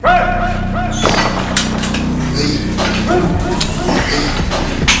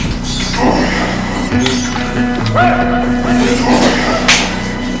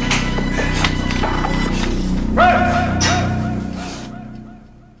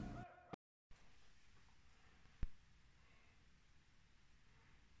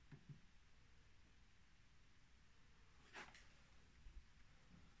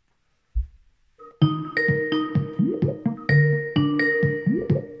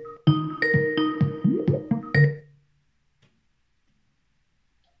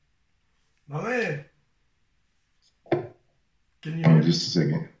just a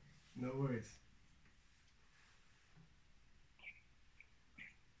second. No worries.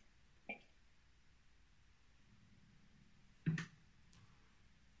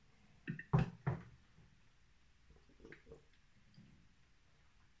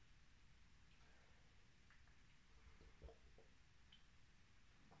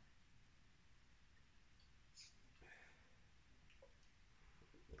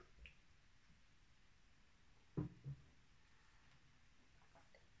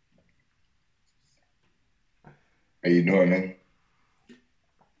 How you doing, man?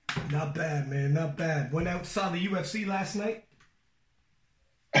 Not bad, man. Not bad. Went out saw the UFC last night.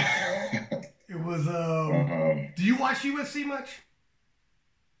 It was Do you watch UFC much?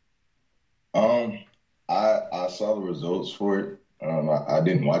 um, I saw the results for it. I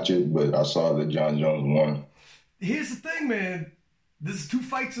didn't watch it, but I saw that John Jones won. Here's the thing, man. This is two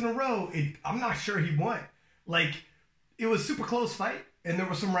fights in a row. I'm not sure he won. Like, it was a super close fight, and there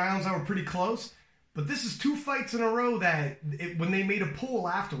were some rounds that were pretty close. But this is two fights in a row that when they made a poll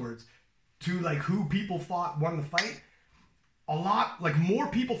afterwards to like who people thought won the fight, a lot like more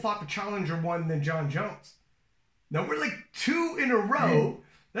people thought the challenger won than John Jones. Now we're like two in a row.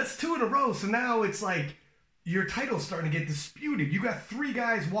 That's two in a row. So now it's like your title's starting to get disputed. You got three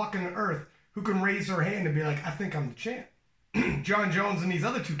guys walking the earth who can raise their hand and be like, I think I'm the champ. John Jones and these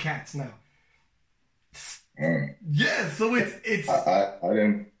other two cats now. Mm. Yeah, so it's I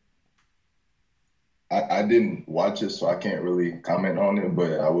didn't. I didn't watch it, so I can't really comment on it.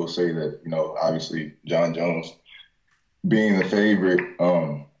 But I will say that obviously John Jones being the favorite,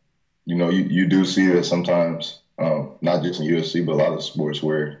 you do see that sometimes, not just in UFC, but a lot of sports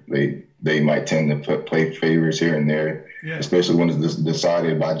where they might tend to play favorites here and there, yeah. especially when it's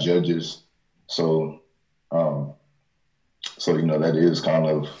decided by judges. So, that is kind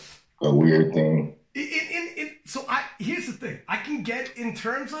of a weird thing. Here's the thing. I can get in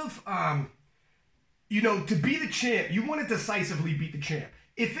terms of to be the champ, you want to decisively beat the champ.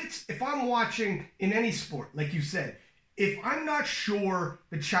 If I'm watching in any sport, like you said, if I'm not sure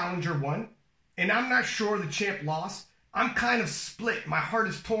the challenger won and I'm not sure the champ lost, I'm kind of split. My heart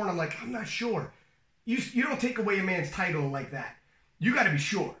is torn. I'm like, I'm not sure. You don't take away a man's title like that. You got to be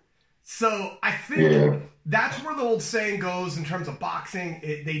sure. So I think that's where the old saying goes in terms of boxing.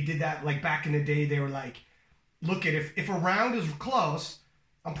 They did that like back in the day. They were like, look at if a round is close,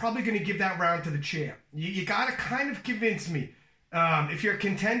 I'm probably going to give that round to the champ. You got to kind of convince me. If you're a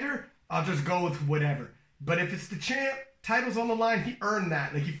contender, I'll just go with whatever. But if it's the champ, title's on the line, he earned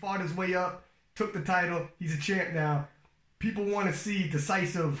that. Like, he fought his way up, took the title, he's a champ now. People want to see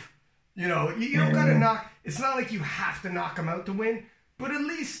decisive, you don't got to knock. It's not like you have to knock him out to win, but at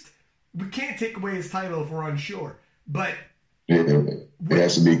least we can't take away his title if we're unsure. But it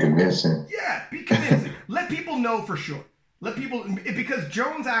has to be convincing. Yeah, be convincing. Let people know for sure. Because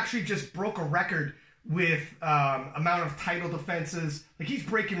Jones actually just broke a record with amount of title defenses. Like, he's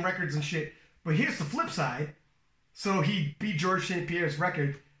breaking records and shit. But here's the flip side. So he beat George St. Pierre's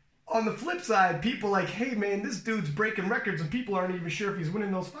record. On the flip side, people like, hey man, this dude's breaking records and people aren't even sure if he's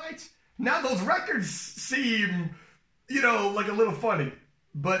winning those fights. Now those records seem, like a little funny.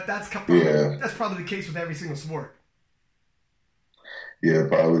 But that's probably the case with every single sport. Yeah,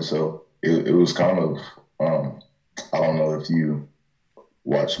 probably so. It was kind of, I don't know if you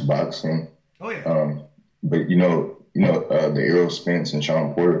watch boxing. Oh yeah. But the Errol Spence and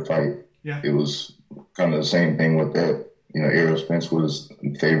Sean Porter fight. Yeah. It was kind of the same thing with that. Errol Spence was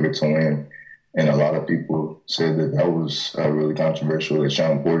the favorite to win, and a lot of people said that was really controversial. That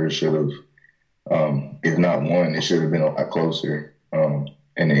Sean Porter should have, if not won, it should have been a lot closer.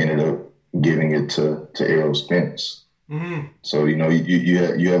 And they ended up giving it to Errol Spence. Mm-hmm. So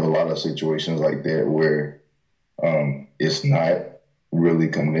you have a lot of situations like that where it's not really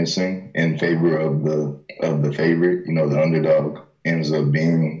convincing in favor of the favorite. The underdog ends up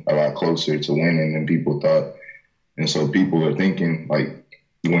being a lot closer to winning than people thought, and so people are thinking, like,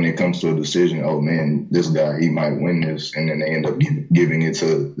 when it comes to a decision, oh man, this guy, he might win this, and then they end up giving it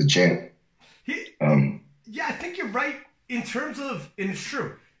to the champ. Yeah, I think you're right in terms of, and it's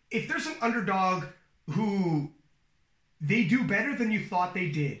true. If there's an underdog who they do better than you thought they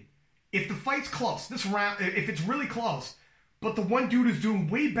did, if the fight's close, this round, if it's really close, but the one dude is doing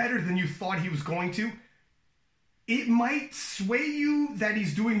way better than you thought he was going to, it might sway you that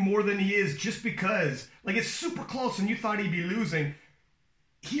he's doing more than he is just because, like, it's super close and you thought he'd be losing.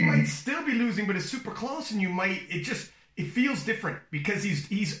 He might still be losing, but it's super close, and it feels different because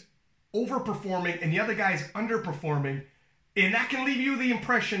he's overperforming and the other guy's underperforming, and that can leave you the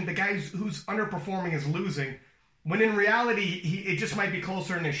impression the guy who's underperforming is losing, when in reality it just might be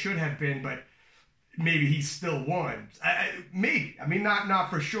closer than it should have been. But maybe he still won. Maybe. I mean, not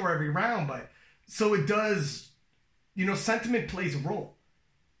for sure every round, but so it does. Sentiment plays a role.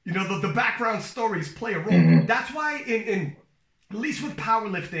 The background stories play a role. Mm-hmm. That's why in at least with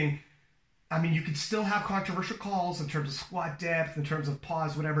powerlifting, I mean, you could still have controversial calls in terms of squat depth, in terms of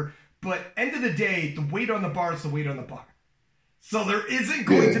pause, whatever. But end of the day, the weight on the bar is the weight on the bar. So there isn't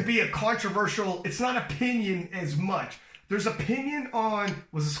going to be a controversial, it's not opinion as much. There's opinion on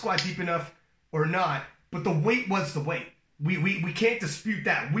was the squat deep enough or not, but the weight was the weight. We can't dispute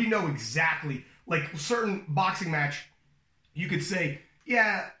that. We know exactly. Like certain boxing match, you could say,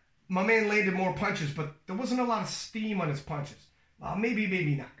 yeah, my man landed more punches, but there wasn't a lot of steam on his punches. Well,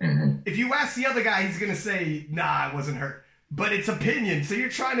 maybe not. Mm-hmm. If you ask the other guy, he's going to say, nah, I wasn't hurt. But it's opinion. So you're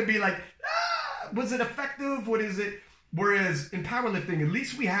trying to be like, was it effective? What is it? Whereas in powerlifting, at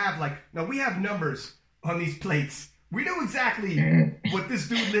least we have we have numbers on these plates. We know exactly what this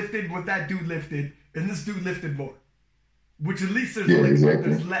dude lifted, what that dude lifted, and this dude lifted more. Which at least there's,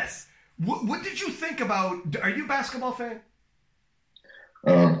 there's less. What did you think about, are you a basketball fan?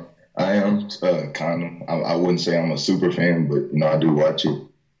 I am kind of. I wouldn't say I'm a super fan, but I do watch it.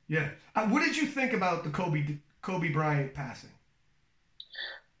 Yeah. What did you think about the Kobe Bryant passing?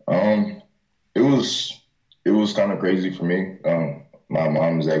 It was kind of crazy for me. My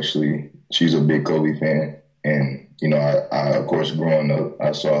mom is she's a big Kobe fan, and I of course growing up,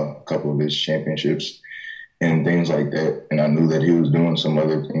 I saw a couple of his championships and things like that, and I knew that he was doing some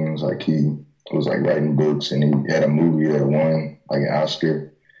other things, like he was writing books, and he had a movie that won an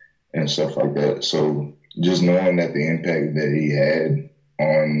Oscar and stuff like that. So just knowing that the impact that he had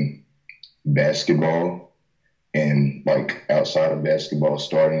on basketball and outside of basketball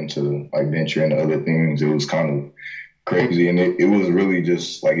starting to venture into other things, it was kind of crazy. And it was really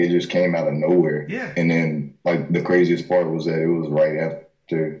just it just came out of nowhere. Yeah. And then the craziest part was that it was right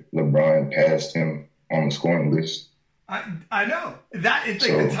after LeBron passed him on the scoring list. I know that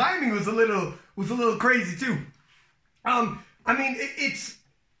the timing was a little crazy too. I mean, it's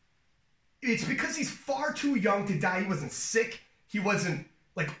because he's far too young to die. He wasn't sick. He wasn't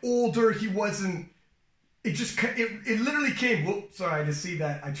older. He wasn't. It literally came. Whoop! Sorry, I just see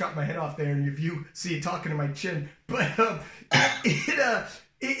that. I chopped my head off there, and if you see it talking to my chin, but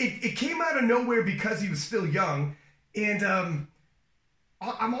it came out of nowhere because he was still young, and I'm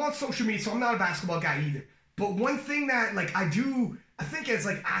on social media, so I'm not a basketball guy either. But one thing that I think as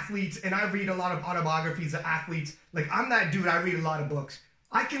athletes, and I read a lot of autobiographies of athletes. I'm that dude. I read a lot of books.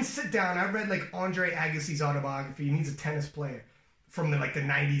 I can sit down. I read Andre Agassi's autobiography, and he's a tennis player from the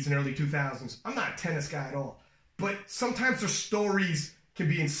 90s and early 2000s. I'm not a tennis guy at all, but sometimes their stories can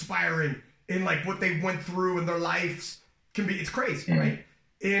be inspiring, and what they went through in their lives can be. It's crazy, right?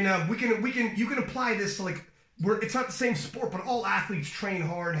 And you can apply this to it's not the same sport, but all athletes train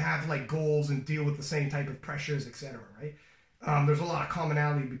hard and have goals and deal with the same type of pressures, etc. Right? There's a lot of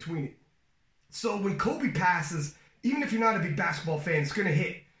commonality between it. So when Kobe passes, even if you're not a big basketball fan, it's going to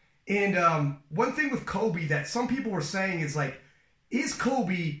hit. And one thing with Kobe that some people were saying is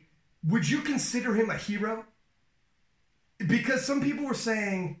Kobe, would you consider him a hero? Because some people were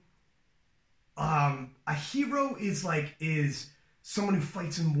saying a hero is someone who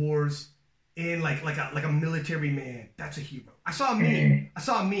fights in wars and like a military man. That's a hero. I saw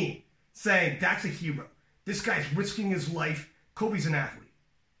a meme saying that's a hero. This guy's risking his life. Kobe's an athlete.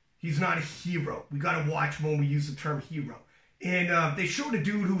 He's not a hero. We got to watch when we use the term hero. And they showed a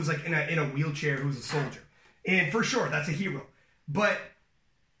dude who was in a wheelchair who was a soldier. And for sure, that's a hero. But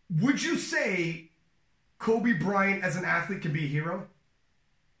would you say Kobe Bryant as an athlete can be a hero?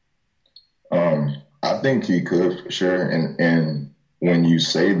 I think he could for sure. And when you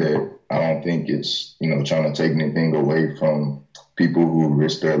say that, I don't think it's, trying to take anything away from people who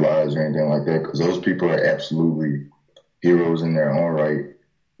risk their lives or anything like that, because those people are absolutely heroes in their own right.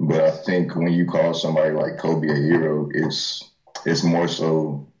 But I think when you call somebody like Kobe a hero, it's more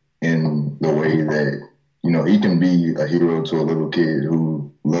so in the way that, he can be a hero to a little kid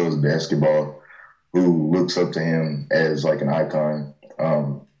who loves basketball, who looks up to him as an icon.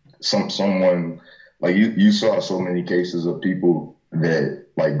 Someone you saw so many cases of people that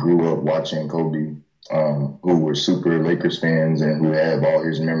grew up watching Kobe, who were super Lakers fans and who have all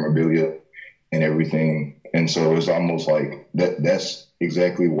his memorabilia and everything. And so it's almost that's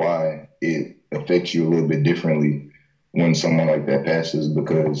exactly why it affects you a little bit differently when someone like that passes,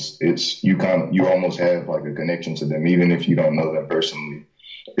 because you almost have a connection to them, even if you don't know them personally.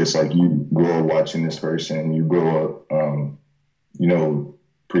 It's you grow up watching this person, you grow up,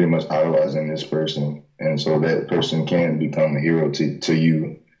 pretty much idolizing this person. And so that person can become a hero to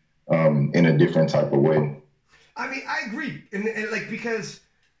you in a different type of way. I mean, I agree. And because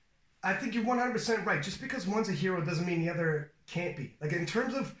I think you're 100% right. Just because one's a hero doesn't mean the other can't be. Like, in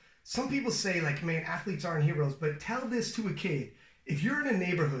terms of, some people say, like, man, athletes aren't heroes, but tell this to a kid. If you're in a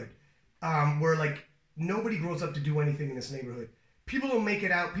neighborhood where, like, nobody grows up to do anything in this neighborhood, people don't make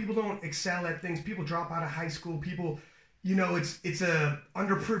it out, people don't excel at things, people drop out of high school, people, you know, it's a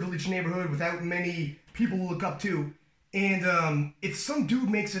underprivileged neighborhood without many people to look up to. And if some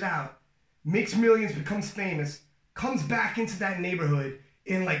dude makes it out, makes millions, becomes famous, comes back into that neighborhood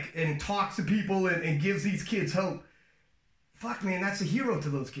and talks to people and gives these kids hope, fuck, man, that's a hero to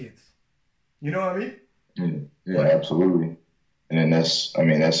those kids. You know what I mean? Yeah, absolutely. And then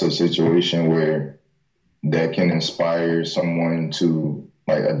that's a situation where that can inspire someone to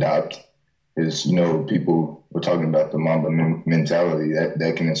like adopt. Is, you know, people were talking about the Mamba mentality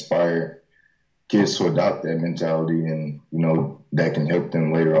that can inspire kids to adopt that mentality, and, you know, that can help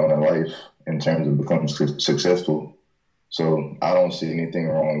them later on in life in terms of becoming successful. So I don't see anything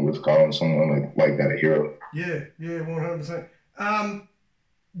wrong with calling someone like that a hero. Yeah, 100%.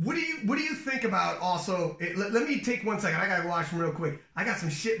 What do you think about also? Let me take 1 second. I gotta wash them real quick. I got some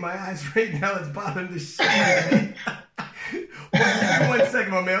shit in my eyes right now that's bothering the shit out of me. Give me 1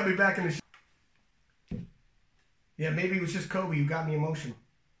 second, my man. I'll be back in the shit. Yeah, maybe it was just Kobe who got me emotional.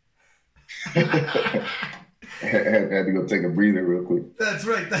 I had to go take a breather real quick. That's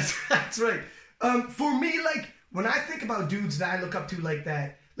right. That's right. For me, like, when I think about dudes that I look up to like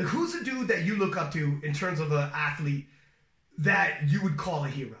that, like, who's a dude that you look up to in terms of an athlete that you would call a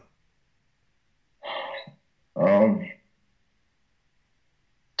hero?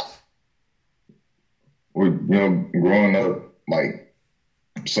 Growing up, like,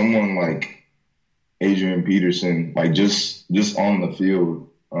 someone like Adrian Peterson, like, just on the field,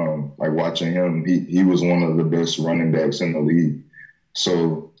 like, watching him, he was one of the best running backs in the league.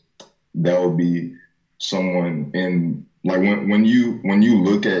 So that would be someone in, like, when you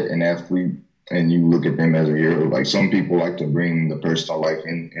look at an athlete and you look at them as a hero, like, some people like to bring the personal life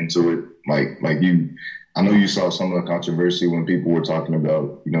into it. I know you saw some of the controversy when people were talking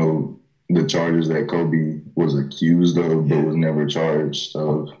about, you know, the charges that Kobe was accused of but was never charged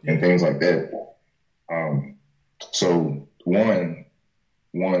of, and things like that. So one,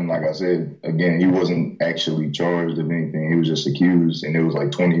 like I said, again, he wasn't actually charged of anything. He was just accused, and it was like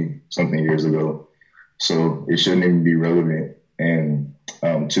 20-something years ago. So it shouldn't even be relevant. And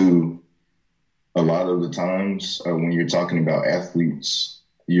two, a lot of the times when you're talking about athletes,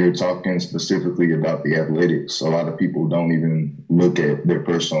 you're talking specifically about the athletics. A lot of people don't even look at their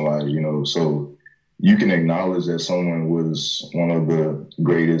personal lives, you know. So you can acknowledge that someone was one of the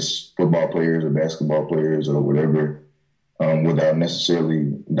greatest football players or basketball players or whatever, without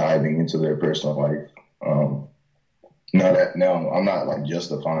necessarily diving into their personal life. Now I'm not like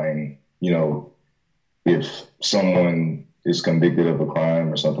justifying, you know, if someone is convicted of a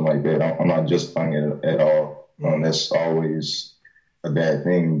crime or something like that. I'm not justifying it at all. That's always a bad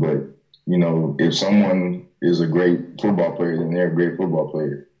thing. But, you know, if someone is a great football player, then they're a great football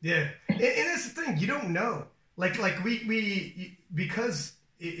player. Yeah. And that's the thing. You don't know. Like we because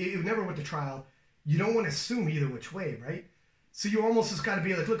it never went to trial, you don't want to assume either which way, right? So you almost just got to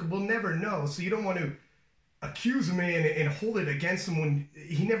be like, look, we'll never know. So you don't want to accuse a man and hold it against him when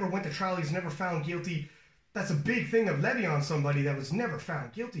he never went to trial. He's never found guilty. That's a big thing of levy on somebody that was never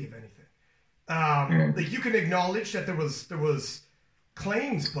found guilty of anything. Like, you can acknowledge that there was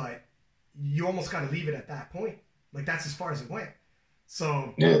claims, but you almost got to leave it at that point. Like, that's as far as it went.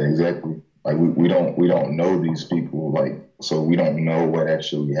 So yeah, exactly. Like, we don't know these people, like, so we don't know what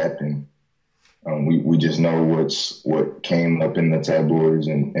actually happened. We just know what came up in the tabloids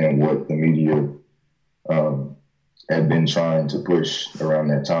and what the media had been trying to push around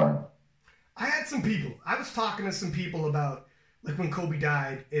that time. I was talking to some people about, like, when Kobe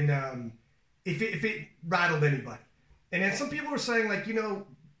died, and if it rattled anybody. And then some people were saying, like, you know,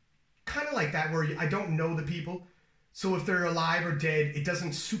 kind of like that, where I don't know the people. So if they're alive or dead, it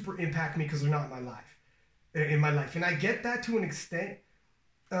doesn't super impact me because they're not in my life. And I get that to an extent.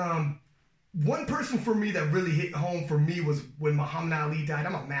 One person for me that really hit home for me was when Muhammad Ali died.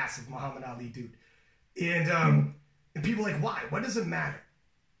 I'm a massive Muhammad Ali dude. And people are like, why? What does it matter?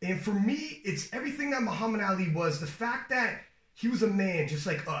 And for me, it's everything that Muhammad Ali was. The fact that he was a man just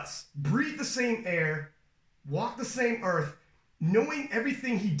like us, breathed the same air, walked the same earth, knowing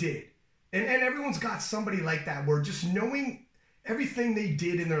everything he did. And everyone's got somebody like that, where just knowing everything they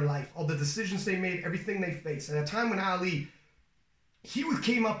did in their life, all the decisions they made, everything they faced. At a time when Ali, he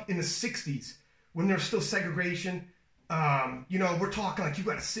came up in the 60s when there was still segregation. You know, we're talking like you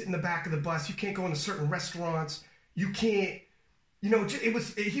got to sit in the back of the bus. You can't go into certain restaurants. You can't, you know,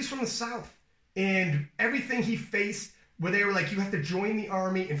 he's from the South. And everything he faced, where they were like, you have to join the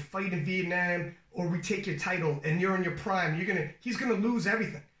army and fight in Vietnam, or we take your title, and you're in your prime. He's gonna lose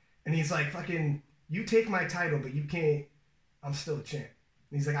everything. And he's like, fucking, you take my title, but you can't. I'm still a champ.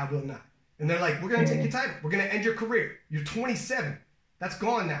 And he's like, I will not. And they're like, we're gonna take your title. We're gonna end your career. You're 27. That's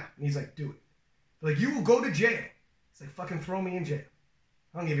gone now. And he's like, do it. They're like, you will go to jail. It's like, fucking throw me in jail.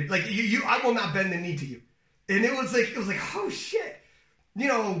 I don't give it. Like I will not bend the knee to you. And it was like, oh shit. You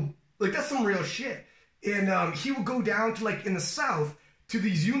know, like that's some real shit. And he would go down to like in the South to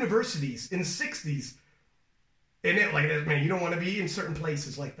these universities in the 60s. And it like, man, you don't want to be in certain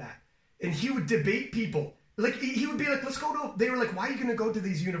places like that. And he would debate people. Like he would be like, let's go to, they were like, why are you going to go to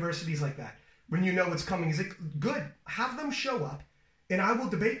these universities like that when you know it's coming? He's like, good, have them show up and I will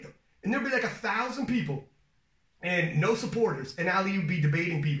debate them. And there'll be like 1,000 people and no supporters. And Ali would be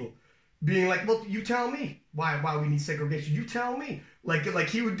debating people, being like, well, you tell me why we need segregation. You tell me. Like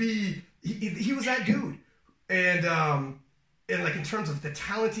he would be, he was that dude. And like in terms of the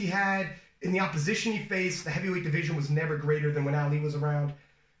talent he had, in the opposition he faced, the heavyweight division was never greater than when Ali was around.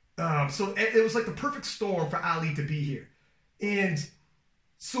 So it was like the perfect storm for Ali to be here. And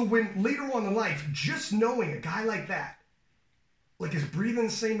so when later on in life, just knowing a guy like that, like is breathing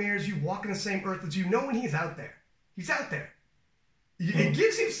the same air as you, walking the same earth as you, knowing he's out there. He's out there. It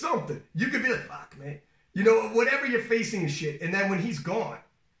gives you something. You could be like, fuck, man. You know, whatever you're facing and shit. And then when he's gone,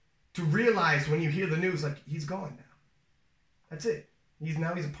 to realize when you hear the news, like, he's gone now. That's it. He's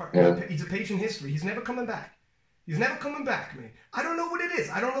a part. Yeah. He's a page in history. He's never coming back. He's never coming back, man. I don't know what it is.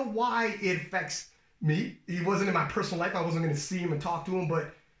 I don't know why it affects me. He wasn't in my personal life. I wasn't going to see him and talk to him,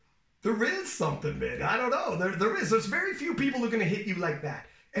 but there is something, man. I don't know. There is. There's very few people who are going to hit you like that.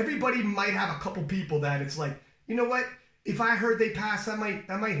 Everybody might have a couple people that it's like, you know what? If I heard they passed, that might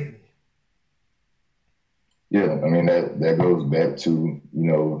hit me. Yeah, I mean that goes back to, you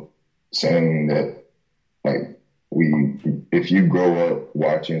know, saying that like if you grow up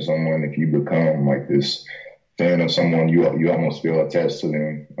watching someone, if you become like this fan of someone, you almost feel attached to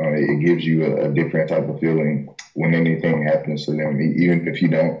them. It gives you a different type of feeling when anything happens to them, even if you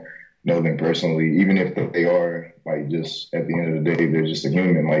don't know them personally, even if they are like just at the end of the day, they're just a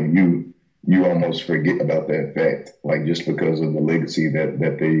human. Like you almost forget about that fact, like just because of the legacy that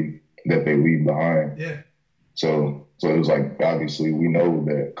they leave behind. Yeah. So it was like, obviously we know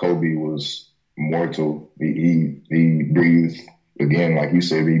that Kobe was mortal. He breathed, again, like you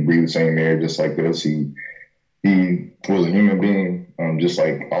said, he breathed the same air just like us. He was a human being, just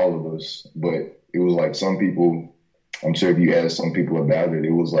like all of us. But it was like some people, I'm sure if you asked some people about it,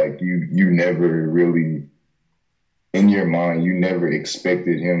 it was like you never really, in your mind, you never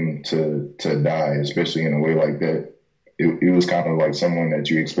expected him to die, especially in a way like that. It was kind of like someone that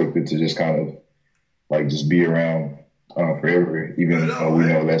you expected to just kind of like just be around forever, even though we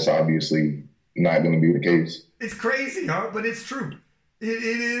know that's obviously not going to be the case. It's crazy, huh? But it's true. It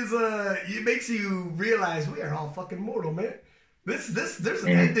is. It makes you realize we are all fucking mortal, man. There's an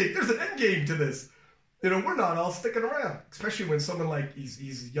ending. There's an end game to this. You know, we're not all sticking around, especially when someone like he's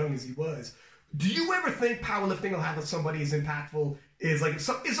as young as he was. Do you ever think powerlifting will have somebody as impactful as like? Is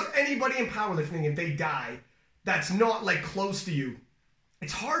there anybody in powerlifting if they die that's not like close to you?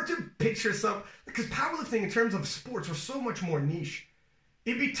 It's hard to picture because powerlifting in terms of sports are so much more niche.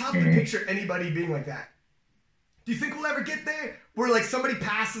 It'd be tough to picture anybody being like that. Do you think we'll ever get there where like somebody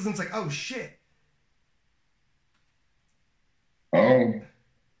passes and it's like, oh shit? I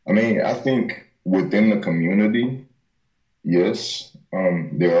mean, I think within the community, yes,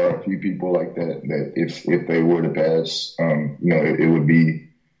 there are a few people like that if they were to pass, you know, it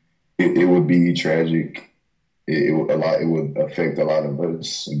would be tragic. It would affect a lot of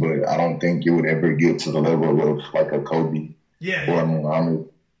us, but I don't think it would ever get to the level of like a Kobe or a Muhammad.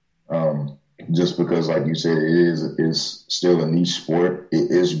 Just because, like you said, it's still a niche sport. It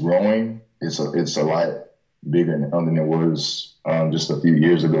is growing. It's a lot bigger than it was just a few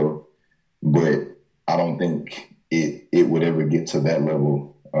years ago. But I don't think it would ever get to that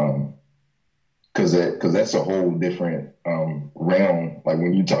level. Because that's a whole different realm. Like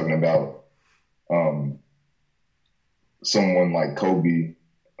when you're talking about someone like Kobe,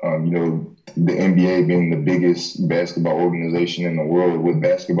 you know, the NBA being the biggest basketball organization in the world, with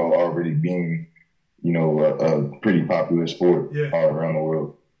basketball already being, you know, a pretty popular sport all around the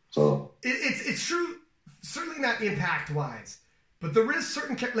world. So it's true, certainly not impact wise, but there is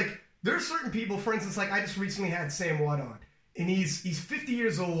certain there are certain people. For instance, like I just recently had Sam Watt on, and he's 50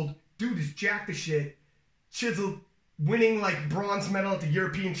 years old. Dude is jacked as shit, chiseled, winning like bronze medal at the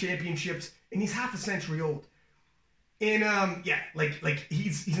European Championships, and he's half a century old. And like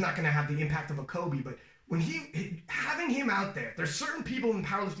he's not gonna have the impact of a Kobe, but when having him out there's certain people in the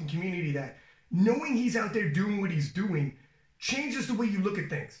powerlifting community that knowing he's out there doing what he's doing changes the way you look at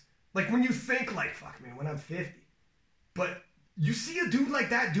things. Like when you think like, fuck man, when I'm 50. But you see a dude like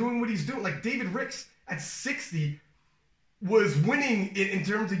that doing what he's doing, like David Ricks at 60 was winning in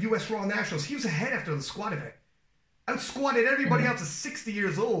terms of U.S. Raw Nationals. He was ahead after the squat event. Out-squatted everybody else at 60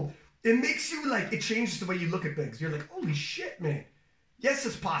 years old. It makes you like, it changes the way you look at things. You're like, holy shit, man. Yes,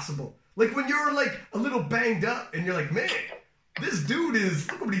 it's possible. Like when you're like a little banged up and you're like, man, this dude is,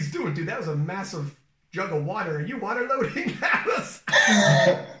 look at what he's doing, dude. That was a massive jug of water. Are you water loading? That was...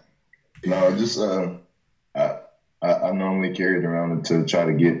 No, just, I normally carry it around to try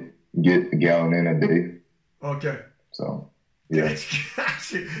to get a gallon in a day. Okay. So, yeah.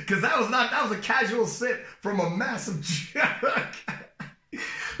 Because that was a casual sip from a massive jug.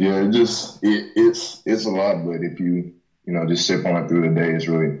 Yeah, it's a lot, but if you just sip on it through the day, it's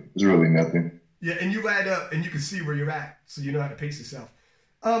really nothing. Yeah, and you add up and you can see where you're at, so you know how to pace yourself.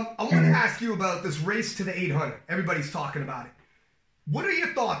 I want to ask you about this race to the 800. Everybody's talking about it. What are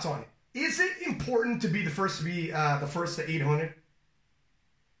your thoughts on it? Is it important to be the first to 800?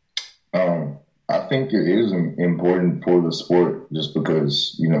 I think it is important for the sport just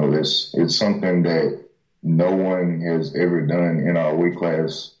because, it's something that no one has ever done in our weight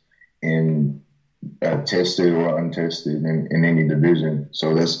class in tested or untested in any division.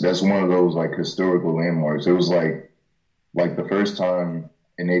 So that's one of those like historical landmarks. It was like the first time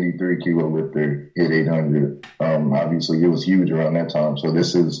an 83 kilo lifter hit 800. Obviously it was huge around that time. So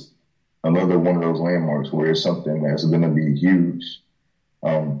this is another one of those landmarks where it's something that's going to be huge.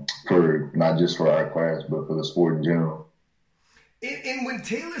 For not just for our class, but for the sport in general. And when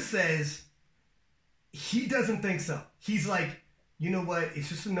Taylor says he doesn't think so, he's like, you know what? It's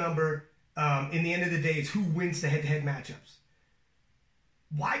just a number. In the end of the day, it's who wins the head-to-head matchups.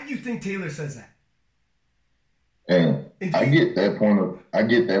 Why do you think Taylor says that? And I get that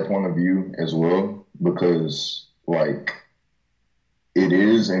point of view as well, because like it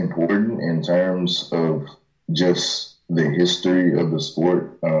is important in terms of just the history of the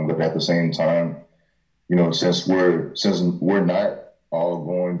sport, but at the same time, since we're not all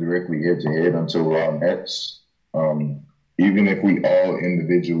going directly head to head until Raw Nets, even if we all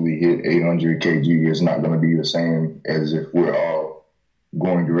individually hit 800 kg, it's not going to be the same as if we're all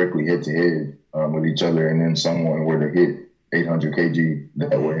going directly head to head with each other, and then someone were to hit 800 kg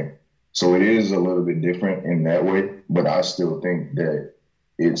that way. So it is a little bit different in that way, but I still think that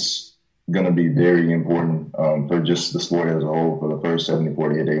it's going to be very important for just the sport as a whole for the first 74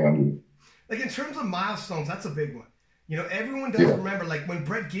 to hit 800. Like in terms of milestones, that's a big one. Everyone does remember, like when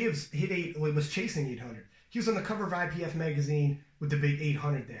Brett Gibbs was chasing 800. He was on the cover of IPF magazine with the big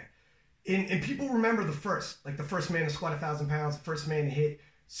 800 there. And people remember the first man to squat 1,000 pounds, the first man to hit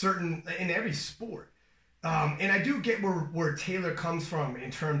certain, in every sport. And I do get where Taylor comes from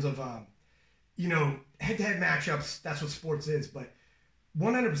in terms of, head-to-head matchups, that's what sports is, but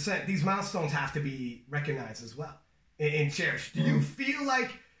 100%, these milestones have to be recognized as well and cherished. Do you feel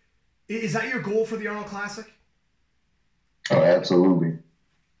like, is that your goal for the Arnold Classic? Oh, absolutely.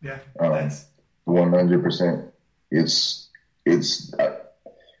 Yeah, that's 100%.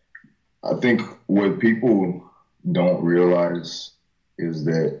 I think what people don't realize is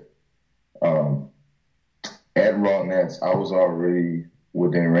that at Raw Nats, I was already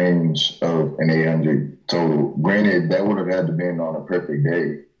within range of an 800 total. Granted, that would have had to been on a perfect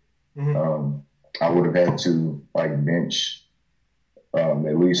day. Mm-hmm. I would have had to bench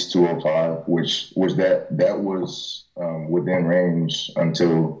at least 205, which that was within range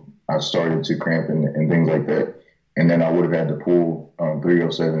until I started to cramp and things like that. And then I would have had to pull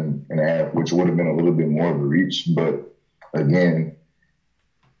 307 and a half, which would have been a little bit more of a reach. But again,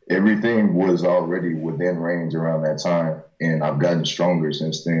 everything was already within range around that time. And I've gotten stronger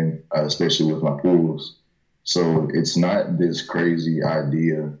since then, especially with my pulls. So it's not this crazy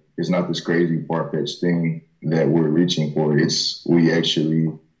idea. It's not this crazy far-fetched thing that we're reaching for. It's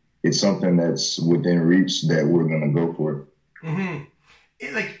something that's within reach that we're going to go for. Mm-hmm.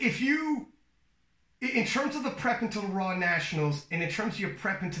 In terms of the prep into the Raw Nationals and in terms of your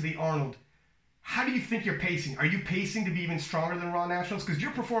prep into the Arnold, how do you think you're pacing? Are you pacing to be even stronger than Raw Nationals? Because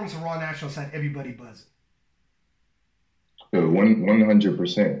your performance at Raw Nationals had everybody buzzing.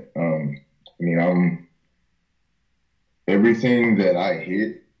 100%. I'm everything that I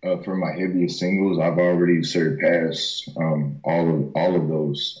hit for my heaviest singles, I've already surpassed all of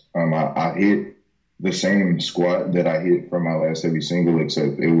those. I hit the same squat that I hit for my last heavy single,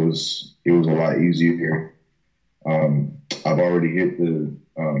 except it was a lot easier. I've already hit the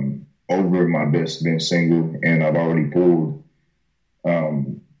over my best bench single, and I've already pulled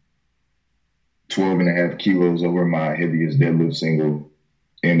 12 and a half kilos over my heaviest deadlift single.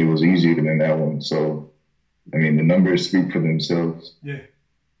 and it was easier than that one. So, I mean, the numbers speak for themselves. Yeah.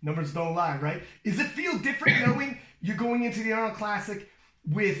 Numbers don't lie, right? Does it feel different knowing you're going into the Arnold Classic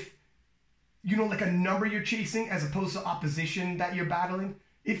with, like a number you're chasing as opposed to opposition that you're battling?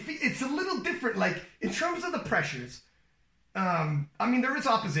 It's a little different, like, in terms of the pressures. I mean, there is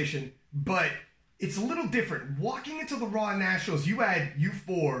opposition, but it's a little different. Walking into the Raw Nationals, you had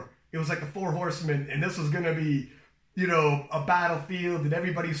U4. It was like the Four Horsemen, and this was going to be, a battlefield, and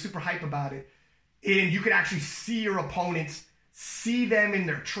everybody's super hype about it. And you could actually see your opponents, see them in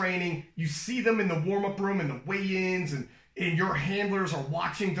their training. You see them in the warm-up room and the weigh-ins, and your handlers are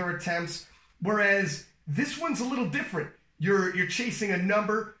watching their attempts. Whereas this one's a little different. You're chasing a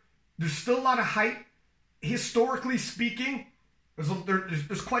number. There's still a lot of hype. Historically speaking,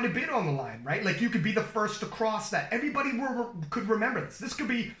 there's quite a bit on the line, right? Like, you could be the first to cross that. Everybody could remember this. This could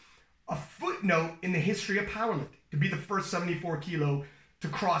be a footnote in the history of powerlifting, to be the first 74 kilo to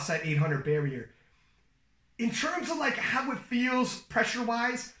cross that 800 barrier. In terms of like how it feels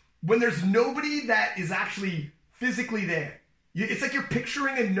pressure-wise, when there's nobody that is actually physically there, it's like you're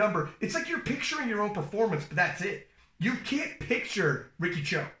picturing a number. It's like you're picturing your own performance, but that's it. You can't picture Ricky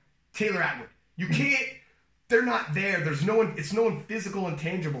Cho, Taylor Atwood. You can't. They're not there. There's no one. It's no one physical and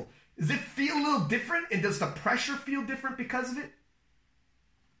tangible. Does it feel a little different, and does the pressure feel different because of it?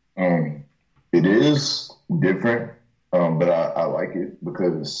 It is different, but I like it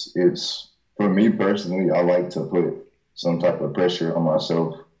because it's, for me personally, I like to put some type of pressure on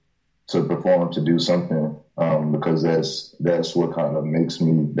myself to perform, to do something, because that's what kind of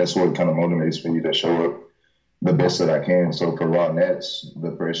motivates me to show up the best that I can. So for Raw Nats,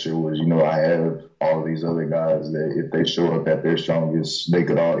 the pressure was, I have all these other guys that if they show up at their strongest, they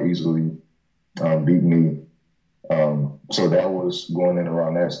could all easily beat me. So that was going in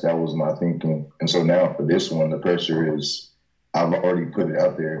around that was my thinking. And so now for this one, the pressure is, I've already put it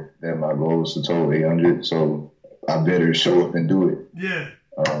out there that my goal is to total 800. So I better show up and do it. Yeah.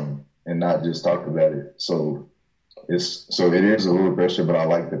 And not just talk about it. So it is a little pressure, but I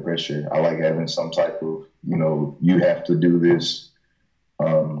like the pressure. I like having some type of, you have to do this.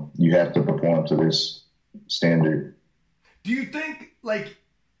 You have to perform to this standard. Do you think, like,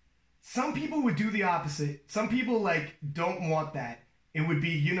 some people would do the opposite? Some people, like, don't want that. It would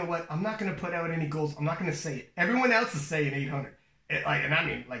be, you know what, I'm not going to put out any goals. I'm not going to say it. Everyone else is saying 800. And I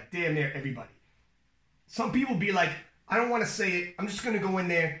mean, like, damn near everybody. Some people be like, I don't want to say it. I'm just going to go in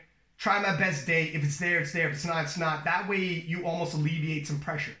there, try my best day. If it's there, it's there. If it's not, it's not. That way you almost alleviate some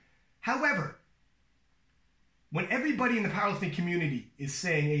pressure. However, when everybody in the powerlifting community is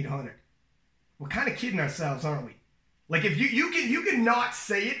saying 800, we're kind of kidding ourselves, aren't we? Like, if you can not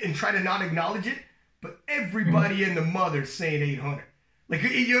say it and try to not acknowledge it, but everybody and the mother's saying 800. Like,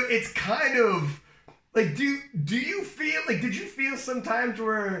 it's kind of like, do you feel like, did you feel sometimes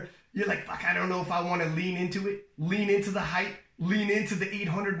where you're like, fuck, I don't know if I want to lean into it, lean into the hype, lean into the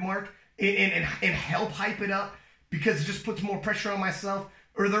 800 mark, and help hype it up because it just puts more pressure on myself?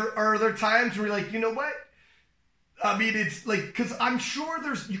 Or are there times where you're like, you know what? I mean, it's like, because I'm sure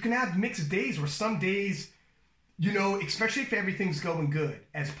you can have mixed days where some days, especially if everything's going good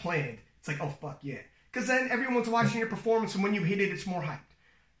as planned, it's like, oh, fuck yeah. Because then everyone's watching your performance, and when you hit it, it's more hyped.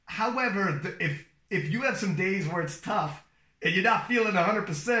 However, if you have some days where it's tough, and you're not feeling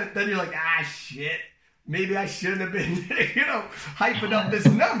 100%, then you're like, shit. Maybe I shouldn't have been, hyping up this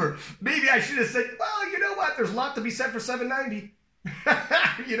number. Maybe I should have said, well, you know what? There's a lot to be said for 790.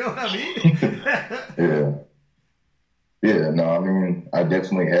 You know what I mean? Yeah. Yeah, no, I mean, I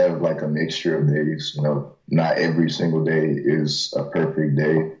definitely have like a mixture of days. Not every single day is a perfect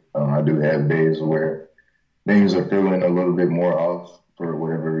day. I do have days where things are feeling a little bit more off for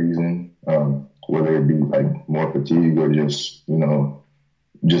whatever reason, whether it be like more fatigue or just,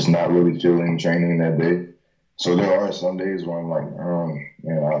 just not really feeling training that day. So there are some days where I'm like, I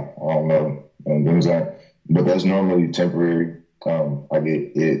don't know, and things but that's normally temporary. Like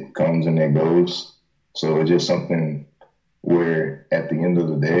it comes and it goes. So it's just something where at the end of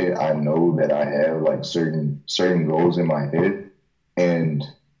the day, I know that I have like certain goals in my head, and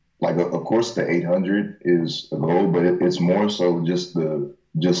like, of course, the 800 is a goal, but it's more so just the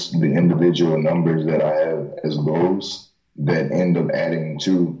individual numbers that I have as goals that end up adding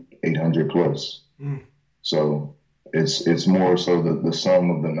to 800 plus. So it's more so the sum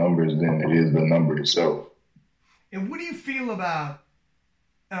of the numbers than it is the number itself. And what do you feel about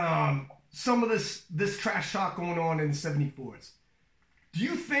some of this trash talk going on in the 74s? Do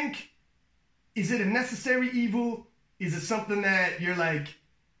you think, is it a necessary evil? Is it something that you're like,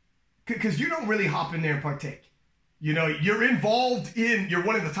 because you don't really hop in there and partake. You're involved you're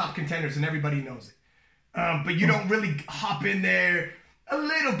one of the top contenders and everybody knows it. But you don't really hop in there. a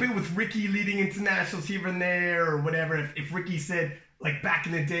little bit with Ricky leading into nationals here and there or whatever. If Ricky said, like back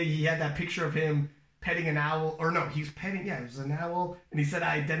in the day, he had that picture of him petting an owl, or no, he was petting, it was an owl, and he said,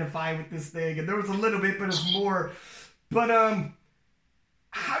 I identify with this thing, and there was a little bit, but it's more. But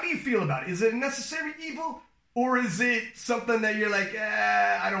how do you feel about it? Is it a necessary evil, or is it something that you're like,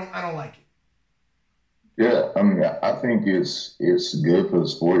 I don't like it? Yeah, I mean, I think it's good for the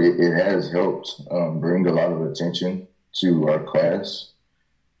sport. It has helped bring a lot of attention to our class.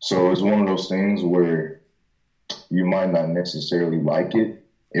 So it's one of those things where you might not necessarily like it.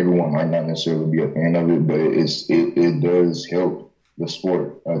 Everyone might not necessarily be a fan of it, but it does help the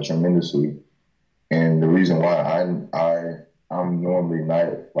sport tremendously. And the reason why I'm normally not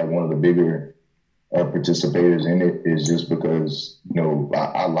like one of the bigger participators in it is just because,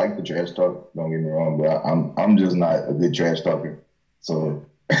 I like the trash talk, don't get me wrong, but I'm just not a good trash talker. So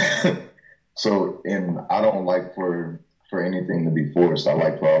and I don't like for anything to be forced. I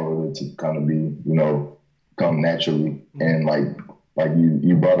like for all of it to kind of be, come naturally. And like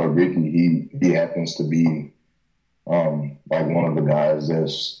you brought up Ricky, he happens to be like one of the guys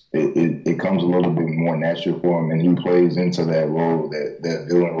that's it comes a little bit more natural for him, and he plays into that role, that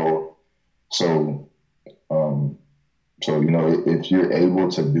villain role. So if you're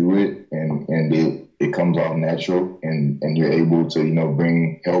able to do it and it comes off natural and you're able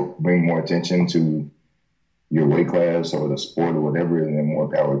to help bring more attention to your weight class or the sport or whatever, and then more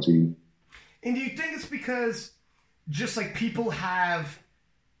power to you. And do you think it's because just like people have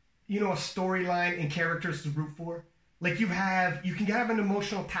a storyline and characters to root for? Like you can have an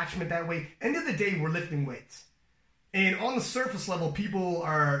emotional attachment that way. End of the day, we're lifting weights. And on the surface level, people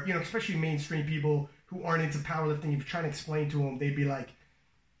are, especially mainstream people who aren't into powerlifting, if you're trying to explain to them, they'd be like,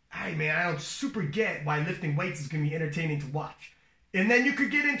 hey man, I don't super get why lifting weights is going to be entertaining to watch. And then you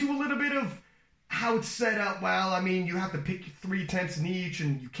could get into a little bit of how it's set up. Well, I mean, you have to pick 3 tenths in each,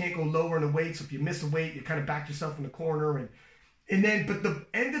 and you can't go lower in the weight. So if you miss a weight, you kind of back yourself in the corner. And then, but the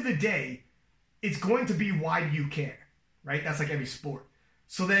end of the day, it's going to be, why do you care? Right? That's like every sport.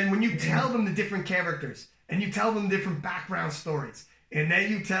 So then when you tell them the different characters and you tell them different background stories, and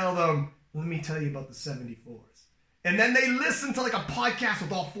then you tell them, let me tell you about the 74s. And then they listen to like a podcast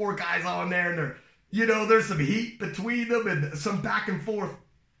with all 4 guys on there, and there's some heat between them and some back and forth.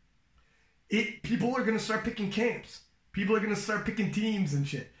 People are going to start picking camps. People are going to start picking teams and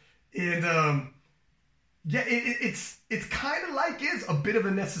shit. And it's kind of like is a bit of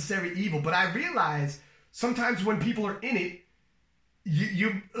a necessary evil. But I realize sometimes when people are in it,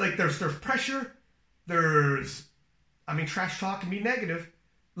 you like there's pressure. Trash talk can be negative.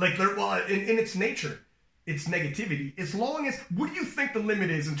 Like in its nature, it's negativity. As long as, what do you think the limit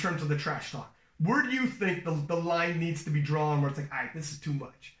is in terms of the trash talk? Where do you think the line needs to be drawn where it's like, all right, this is too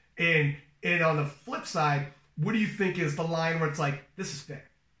much? And on the flip side, what do you think is the line where it's like, this is fair?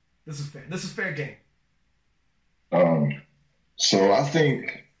 This is fair. This is fair game. So I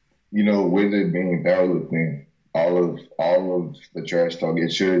think, with it being powerlifting, all of the trash talk,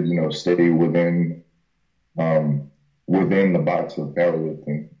 it should, stay within the box of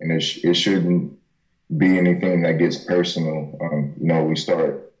powerlifting, and it shouldn't be anything that gets personal. We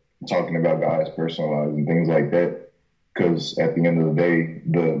start talking about guys' personal lives and things like that, because at the end of the day,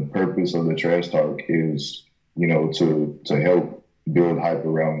 the purpose of the trash talk is, to help build hype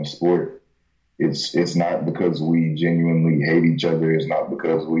around the sport. It's not because we genuinely hate each other. It's not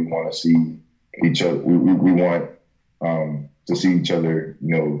because we want to see each other. We want to see each other,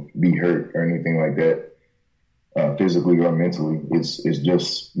 be hurt or anything like that, physically or mentally. It's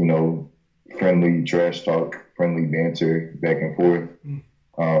just, friendly trash talk, friendly banter back and forth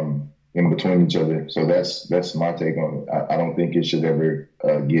in between each other. So that's my take on it. I don't think it should ever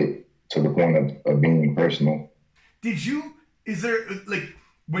get to the point of being personal. Is there, like,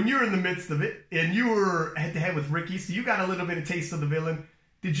 when you're in the midst of it and you were head to head with Ricky, so you got a little bit of taste of the villain,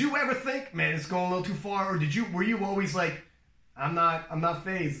 did you ever think, man, it's going a little too far? Or were you always like, I'm not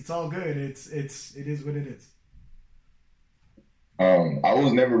phased. It's all good. It is what it is. I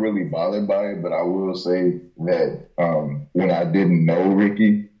was never really bothered by it, but I will say that when I didn't know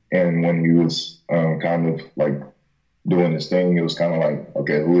Ricky and when he was kind of like doing his thing, it was kind of like,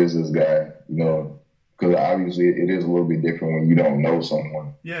 okay, who is this guy? Because obviously it is a little bit different when you don't know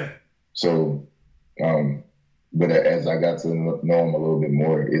someone. Yeah. So, but as I got to know him a little bit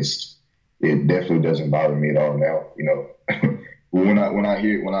more, it definitely doesn't bother me at all now.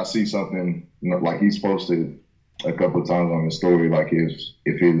 when I see something, like he's posted a couple of times on his story, like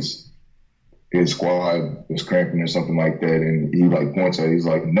if his squad was cramping or something like that, and he like points at it, he's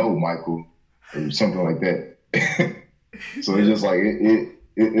like, "No, Michael," or something like that. So it's just like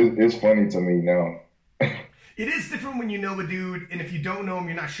it's funny to me now. it is different when you know a dude, and if you don't know him,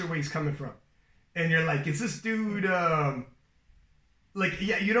 you're not sure where he's coming from. And you're like, is this dude, you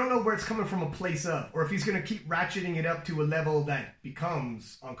don't know where it's coming from a place of, or if he's going to keep ratcheting it up to a level that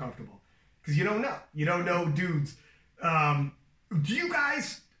becomes uncomfortable. Because you don't know. You don't know dudes. Do you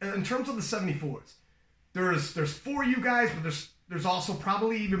guys, in terms of the 74s, there's 4 of you guys, but there's also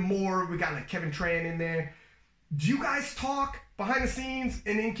probably even more. We got like Kevin Tran in there. Do you guys talk behind the scenes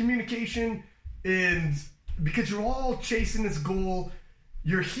and in communication? And because you're all chasing this goal,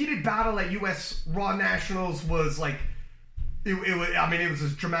 your heated battle at US Raw Nationals was like, it was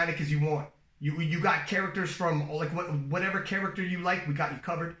as dramatic as you want. You got characters from like whatever character you like, we got you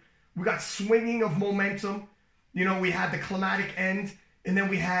covered. We got swinging of momentum. You know, we had the climatic end, and then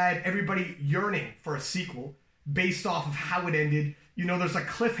we had everybody yearning for a sequel based off of how it ended. You know, there's a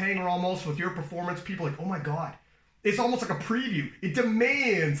cliffhanger almost with your performance. People are like, oh my God. It's almost like a preview. It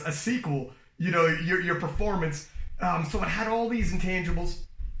demands a sequel, you know, your performance. So it had all these intangibles.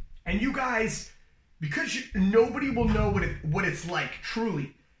 And you guys, because nobody will know what it's like,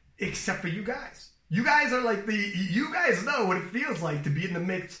 truly, except for you guys. You guys are like you guys know what it feels like to be in the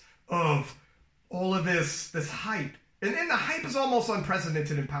midst of all of this hype. And the hype is almost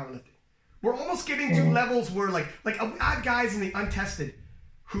unprecedented in powerlifting. We're almost getting to levels where like I have guys in the untested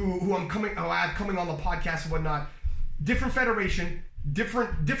who I have coming on the podcast and whatnot. Different federation,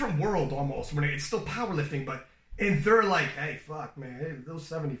 different world almost. When it's still powerlifting, and they're like, hey, fuck, man, hey, those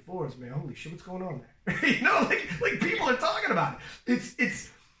 74s, man, holy shit, what's going on there? You know, like people are talking about it. Is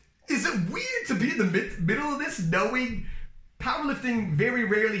it weird to be in the middle of this, knowing powerlifting very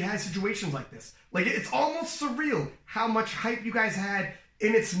rarely has situations like this? Like, it's almost surreal how much hype you guys had,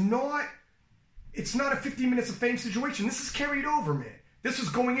 and it's not a 15 minutes of fame situation. This is carried over, man. This is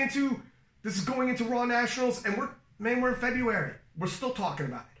going into Raw Nationals, and we're in February. We're still talking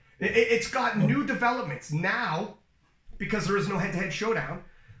about it. It's got new developments now because there is no head-to-head showdown.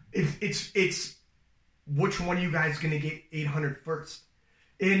 It's which one of you guys going to get 800 first,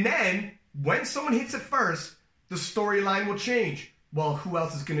 and then when someone hits it first, the storyline will change. Well, who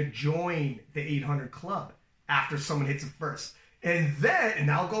else is going to join the 800 club after someone hits it first?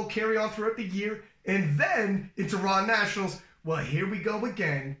 And I'll go carry on throughout the year, and then into Raw Nationals. Well, here we go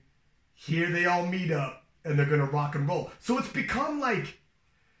again. Here they all meet up, and they're going to rock and roll. So it's become like,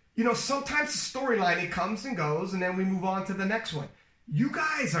 you know, sometimes the storyline, it comes and goes, and then we move on to the next one. You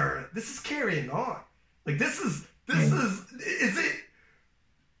guys this is carrying on. Like,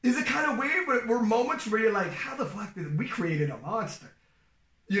 is it kind of weird? Where moments where you're like, how the fuck did we created a monster?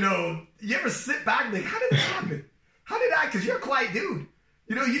 You know, you ever sit back and think, how did this happen? Because you're a quiet dude.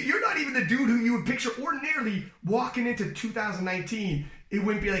 You know, you're not even the dude who you would picture ordinarily walking into 2019. It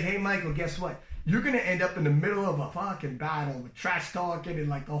wouldn't be like, hey, Michael, guess what? You're going to end up in the middle of a fucking battle with trash talking and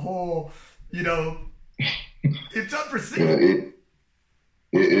like the whole, you know, it's unforeseen. Yeah,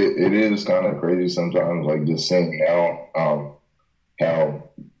 it is kind of crazy sometimes, like just seeing now how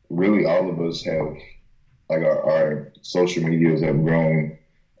really all of us have, like our social medias have grown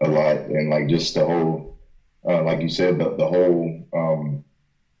a lot, and like just the whole, like you said, the whole,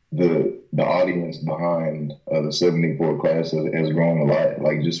 the audience behind the 74 class has grown a lot,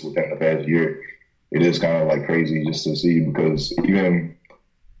 like just within the past year. It is kind of like crazy just to see, because even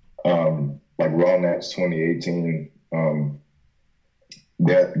like Raw Nats 2018,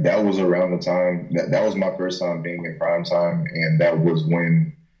 that was around the time that was my first time being in prime time, and that was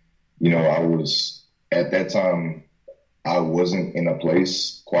when, you know, I was at that time, I wasn't in a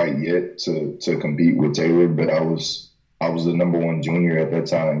place quite yet to compete with Taylor, but I was the number 1 junior at that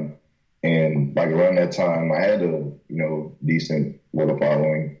time, and like around that time, I had a, you know, decent little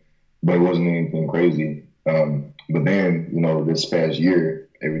following, but it wasn't anything crazy. But then, you know, this past year,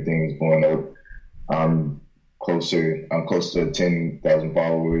 everything's going up. I'm close to 10,000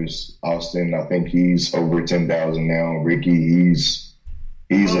 followers. Austin, I think he's over 10,000 now. Ricky,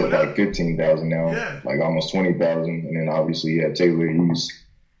 he's at like 15,000 now, like almost 20,000. And then obviously, Taylor,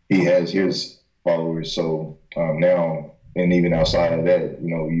 he has his followers. So now, and even outside of that,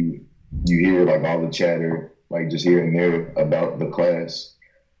 you know, you hear like all the chatter, like just here and there about the class.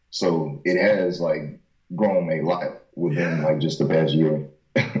 So it has like grown a lot within like just the past year.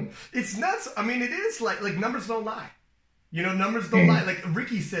 It's nuts. I mean, it is like numbers don't lie. You know, numbers don't lie. Like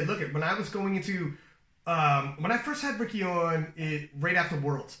Ricky said, look, when I was going into, when I first had Ricky on right after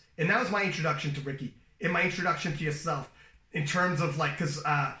Worlds, and that was my introduction to Ricky and my introduction to yourself in terms of like, because,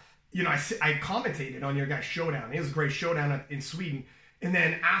 you know, I commentated on your guys' showdown. It was a great showdown in Sweden. And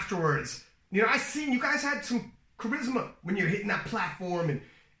then afterwards, you know, I seen you guys had some charisma when you're hitting that platform,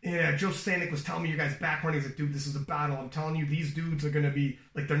 and Joe Stanek was telling me your guys' background. He's like, dude, this is a battle. I'm telling you, these dudes are going to be,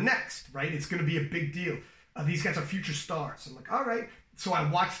 like, they're next, right? It's going to be a big deal. These guys are future stars. I'm like, all right. So I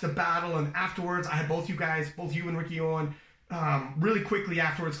watched the battle, and afterwards, I had both you and Ricky on really quickly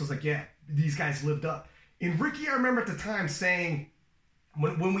afterwards because, like, yeah, these guys lived up. And Ricky, I remember at the time saying,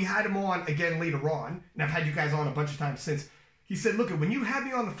 when we had him on again later on, and I've had you guys on a bunch of times since, he said, look, when you had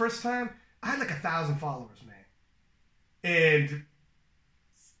me on the first time, I had like 1,000 followers, man. And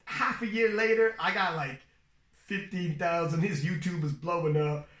half a year later, I got like 15,000. His YouTube is blowing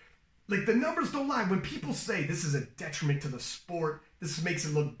up. Like, the numbers don't lie. When people say this is a detriment to the sport, this makes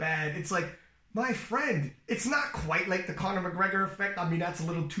it look bad, it's like, my friend, it's not quite like the Conor McGregor effect. I mean, that's a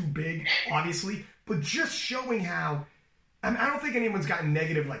little too big, obviously. But just showing how, I mean, I don't think anyone's gotten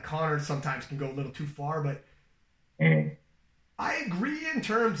negative like Conor sometimes can go a little too far, but I agree in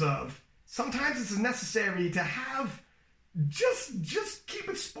terms of sometimes it's necessary to have just keep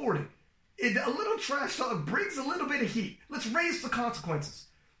it sporting. A little trash talk brings a little bit of heat. Let's raise the consequences.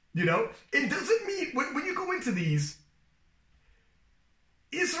 You know? It doesn't mean, when you go into these,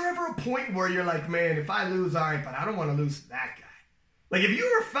 is there ever a point where you're like, man, if I lose, all right, but I don't want to lose to that guy? Like, have you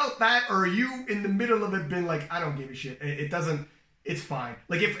ever felt that, or are you in the middle of it been like, I don't give a shit. It doesn't, it's fine.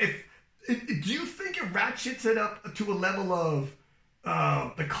 Like, if do you think it ratchets it up to a level of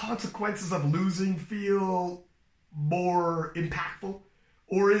the consequences of losing feel more impactful?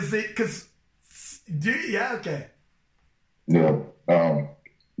 Or is it, because, yeah, okay. Yeah.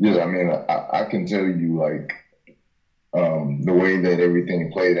 Yeah, I mean, I can tell you, like, the way that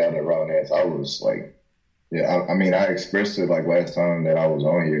everything played out at Raw Nats, I was like, yeah, I mean, I expressed it like last time that I was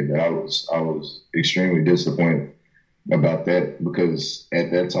on here that I was extremely disappointed about that, because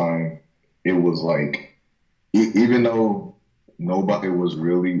at that time it was like, even though nobody was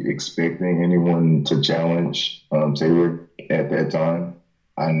really expecting anyone to challenge Taylor at that time,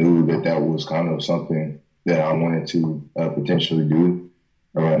 I knew that was kind of something that I wanted to potentially do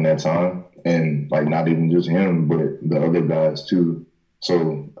around that time. And like, not even just him, but the other guys too.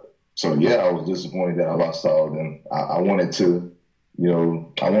 So yeah, I was disappointed that I lost all of them. I wanted to,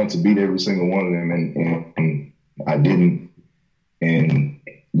 I wanted to beat every single one of them, and I didn't. And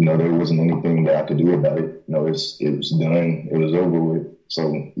there wasn't anything that I could do about it. It was done. It was over with.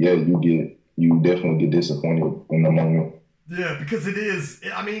 So yeah, you definitely get disappointed in the moment. Yeah, because it is.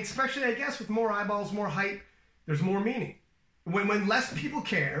 I mean, especially I guess with more eyeballs, more hype, there's more meaning. When less people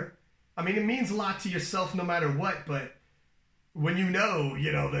care, I mean, it means a lot to yourself no matter what, but when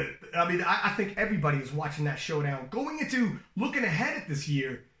that, I mean, I think everybody is watching that showdown. Looking ahead at this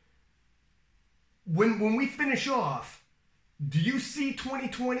year, when we finish off, do you see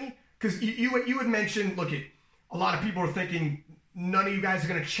 2020? Because you had mentioned, look, a lot of people are thinking none of you guys are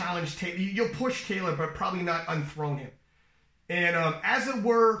going to challenge Taylor. You'll push Taylor, but probably not unthrone him. And as it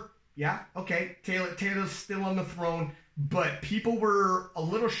were, yeah, okay, Taylor's still on the throne, but people were a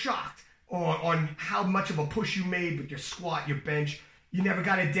little shocked on how much of a push you made with your squat, your bench. You never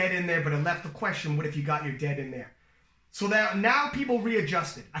got a dead in there, but it left the question, what if you got your dead in there? So now people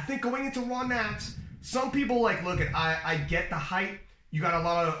readjusted. I think going into Raw Nats, some people like, look, I get the hype. You got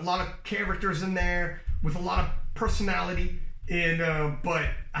a lot of characters in there with a lot of personality, but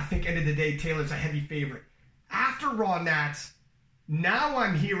I think end of the day, Taylor's a heavy favorite. After Raw Nats, now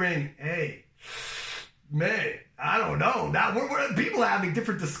I'm hearing, hey, man, I don't know. Now we're people are having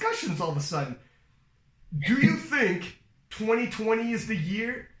different discussions all of a sudden. Do you think 2020 is the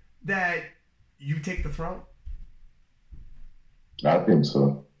year that you take the throne? I think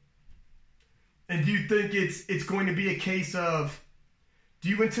so. And do you think it's going to be a case of, do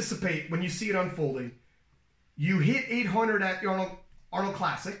you anticipate when you see it unfolding, you hit 800 at the Arnold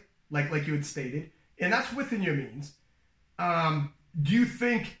Classic, like you had stated, and that's within your means. Do you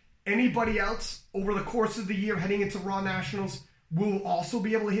think anybody else over the course of the year heading into Raw Nationals will also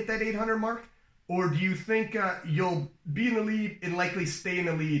be able to hit that 800 mark? Or do you think you'll be in the lead and likely stay in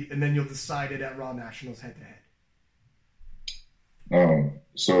the lead, and then you'll decide it at Raw Nationals head-to-head?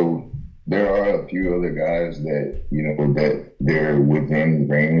 So there are a few other guys that, that they're within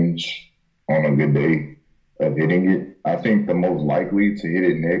range on a good day of hitting it. I think the most likely to hit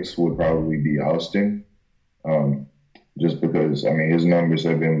it next would probably be Austin. Just because, I mean, his numbers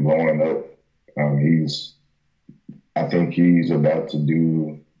have been blowing up. I think he's about to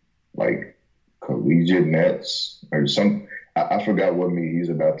do like collegiate nets or some. I forgot what meet he's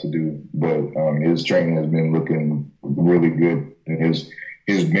about to do, but his training has been looking really good, and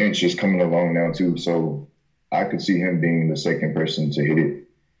his bench is coming along now too. So I could see him being the second person to hit it,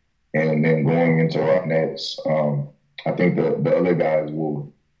 and then going into Raw Nats. I think the other guys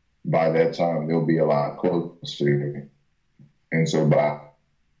will, by that time, they'll be a lot closer. And so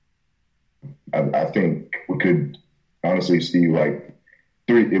I think we could honestly see like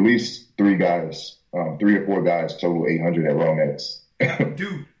at least three guys three or four guys total 800 at Raw Nets.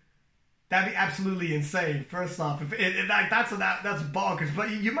 Dude, that'd be absolutely insane. First off, that's bonkers.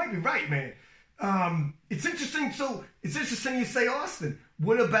 But you might be right, man. It's interesting. So it's interesting you say Austin.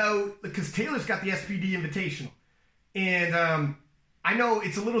 What about, because Taylor's got the SPD Invitational, and I know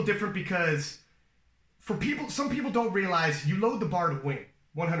it's a little different because for people, some people don't realize you load the bar to win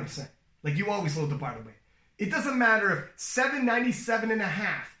 100%. Like you always load the bar to win. It doesn't matter if 797.5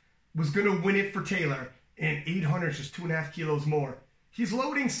 was going to win it for Taylor and 800 is just 2.5 kilos more. He's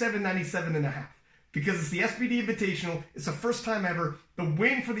loading 797.5 because it's the SPD Invitational. It's the first time ever. The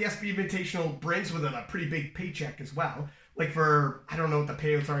win for the SPD Invitational brings with it a pretty big paycheck as well. Like for, I don't know what the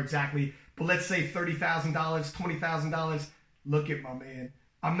payouts are exactly, but let's say $30,000, $20,000. Look at my man.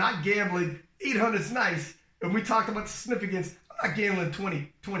 I'm not gambling. 800's nice. And we talked about the significance. I'm not gambling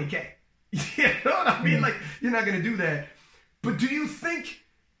 20K. You know what I mean? Like, you're not going to do that. But do you think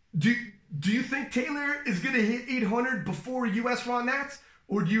Taylor is going to hit 800 before U.S. Raw Nats?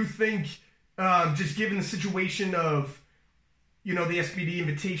 Or do you think, just given the situation of, you know, the SPD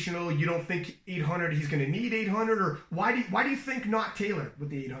Invitational, you don't think 800, he's going to need 800? Or why do you think not Taylor with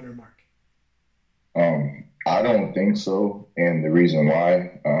the 800 mark? I don't think so. And the reason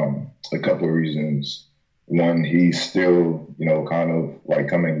why, a couple of reasons. One, he's still, you know, kind of like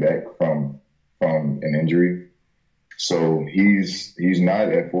coming back from an injury. So he's not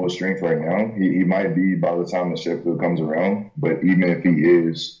at full strength right now. He might be by the time the Sheffield comes around, but even if he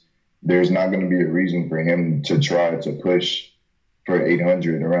is, there's not going to be a reason for him to try to push for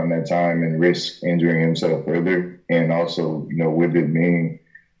 800 around that time and risk injuring himself further. And also, you know, with it being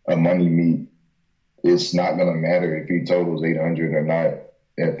a money meet, it's not going to matter if he totals 800 or not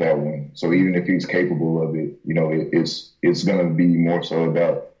at that one. So even if he's capable of it, you know, it's going to be more so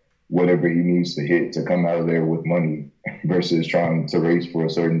about whatever he needs to hit to come out of there with money versus trying to race for a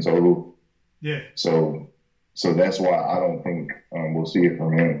certain total. Yeah. So that's why I don't think we'll see it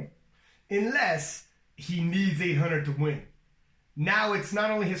from him. Unless he needs 800 to win. Now it's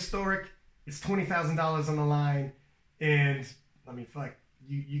not only historic, it's $20,000 on the line. And, I mean, fuck,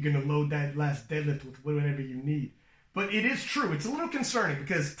 you're going to load that last deadlift with whatever you need. But it is true. It's a little concerning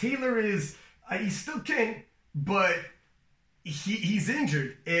because Taylor is, he's still king, but he's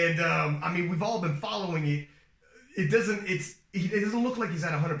injured. And, I mean, we've all been following it. It doesn't look like he's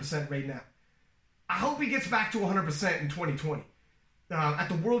at 100% right now. I hope he gets back to 100% in 2020. At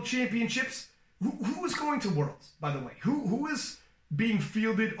the World Championships, who is going to Worlds, by the way? Who is being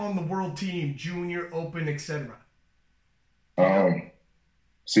fielded on the World Team, Junior, Open, etc.?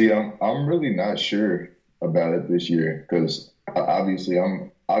 See, I'm really not sure about it this year because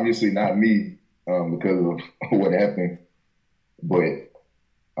I'm obviously not me because of what happened. But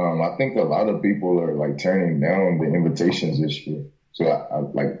I think a lot of people are like turning down the invitations this year. So I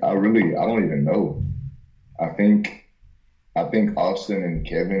don't even know. I think Austin and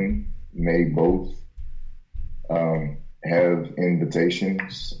Kevin may both have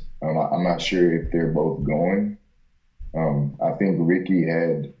invitations. I'm not sure if they're both going. I think Ricky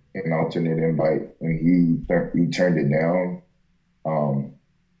had an alternate invite and he turned it down.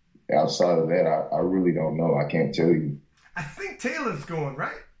 Outside of that, I really don't know. I can't tell you. I think Taylor's going,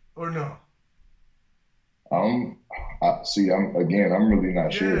 right? Or no? I'm really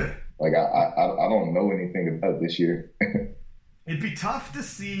not sure. Like I don't know anything about it this year. It'd be tough to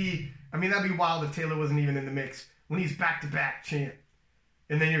see. I mean, that'd be wild if Taylor wasn't even in the mix when he's back-to-back champ.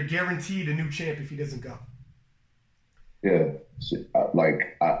 And then you're guaranteed a new champ if he doesn't go. Yeah.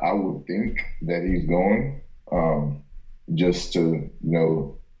 I would think that he's going just to, you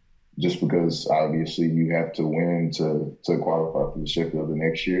know, just because obviously you have to win to qualify for the Sheffield the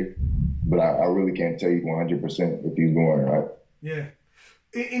next year. But I really can't tell you 100% if he's going, right? Yeah.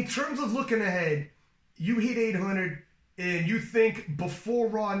 In terms of looking ahead, you hit 800 and you think before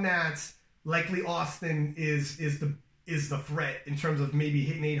Raw Nats, likely Austin is the threat in terms of maybe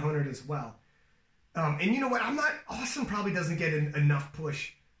hitting 800 as well. And you know what? Austin probably doesn't get enough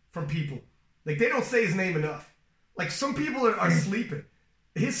push from people. Like, they don't say his name enough. Like, some people are sleeping.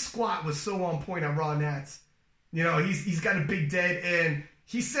 His squat was so on point on Raw Nats. You know, he's got a big dead, and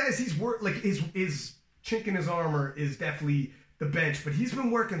he says he's worked, like, his chink in his armor is definitely the bench, but he's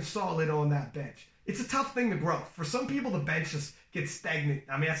been working solid on that bench. It's a tough thing to grow. For some people, the bench just gets stagnant.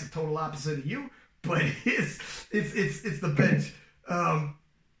 I mean, that's the total opposite of you, but it's the bench.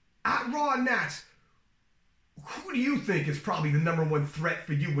 At Raw Nats, who do you think is probably the number one threat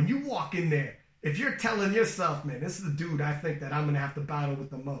for you when you walk in there? If you're telling yourself, man, this is the dude I think that I'm going to have to battle with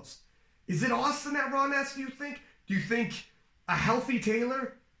the most. Is it Austin at Raw Nats, do you think? Do you think a healthy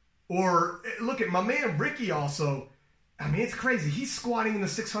Taylor? Or, look at my man Ricky also. I mean, it's crazy. He's squatting in the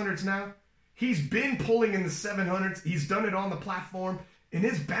 600s now. He's been pulling in the 700s. He's done it on the platform, and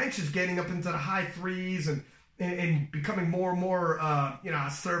his bench is getting up into the high threes and becoming more and more,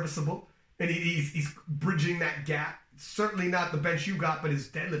 serviceable. And he's bridging that gap. Certainly not the bench you got, but his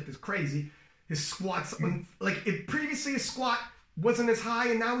deadlift is crazy. His squats, previously his squat wasn't as high,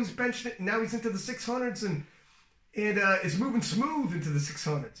 and now he's benched it. And now he's into the 600s and is moving smooth into the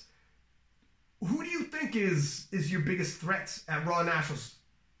 600s. Who do you think is your biggest threats at Raw Nationals?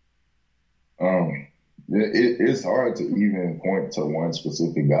 It's hard to even point to one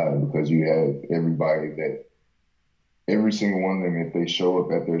specific guy because you have every single one of them, if they show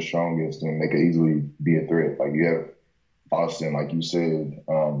up at their strongest, then they could easily be a threat. Like you have Austin, like you said,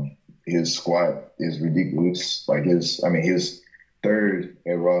 his squat is ridiculous. Like his third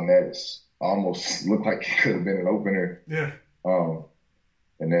at Raw Nets almost looked like it could have been an opener. Yeah.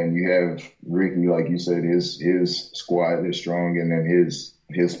 And then you have Ricky, like you said, his squat is strong, and then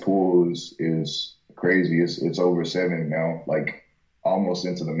his pull is crazy. It's over 7 now, like almost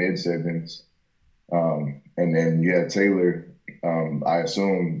into the mid 7s. And then you have Taylor. I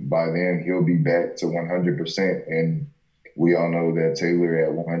assume by then he'll be back to 100%, and we all know that Taylor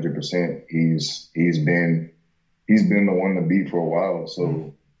at 100%, he's been the one to beat for a while.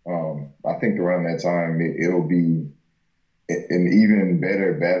 So I think around that time it'll be an even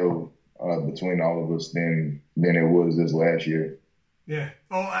better battle between all of us than it was this last year. Yeah.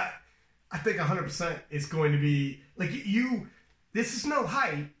 Oh, I think 100% it's going to be like you. This is no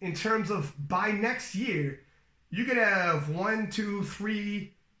hype in terms of by next year, you could have 1, 2,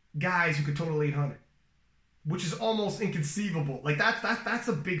 3 guys who could total 800, which is almost inconceivable. Like that's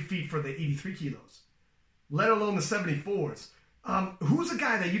a big feat for the 83 kilos, let alone the 74s. Who's a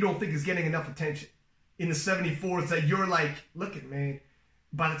guy that you don't think is getting enough attention in the 74s that you're like, look at, man,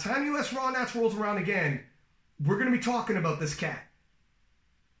 by the time US Raw Nats rolls around again, we're going to be talking about this cat?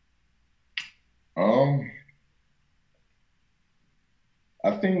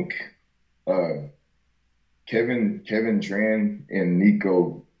 I think Kevin Tran and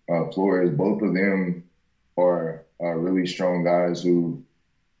Nico Flores, both of them are really strong guys who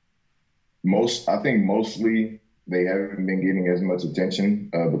mostly they haven't been getting as much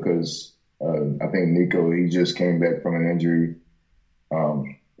attention because I think Nico, he just came back from an injury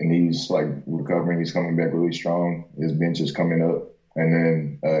and he's like recovering. He's coming back really strong. His bench is coming up. And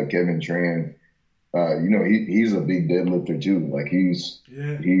then Kevin Tran, he's a big deadlifter too. Like he's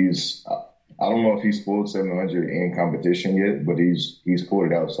I don't know if he's pulled 700 in competition yet, but he's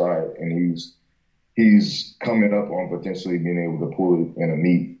pulled it outside, and he's coming up on potentially being able to pull it in a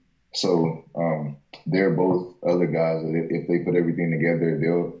meet. So they're both other guys that if they put everything together,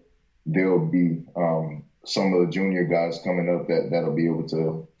 they'll be some of the junior guys coming up that'll be able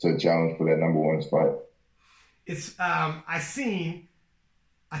to challenge for that number 1 spot. It's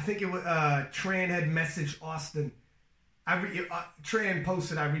I think it was Tran had messaged Austin. Tran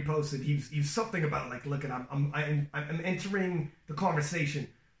posted, I reposted. He was something about like, look, I'm entering the conversation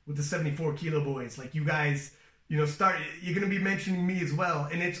with the 74 kilo boys. Like you guys, you're gonna be mentioning me as well.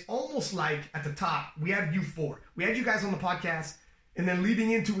 And it's almost like at the top we have you 4. We had you guys on the podcast, and then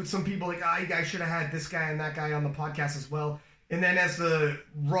leading into it, some people like, you guys should have had this guy and that guy on the podcast as well. And then as the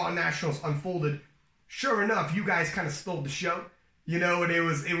Raw Nationals unfolded, sure enough, you guys kind of stole the show. And it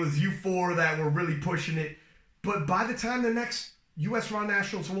was you 4 that were really pushing it. But by the time the next US Raw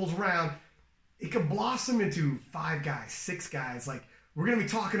Nationals rolls around, it could blossom into 5 guys, 6 guys. Like, we're going to be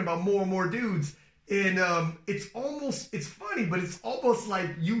talking about more and more dudes. And it's funny, but it's almost like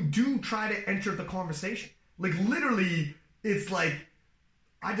you do try to enter the conversation. Like, literally, it's like,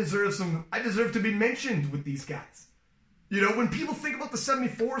 I deserve to be mentioned with these guys. When people think about the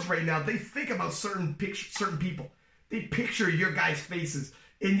 74s right now, they think about certain people. They picture your guys' faces,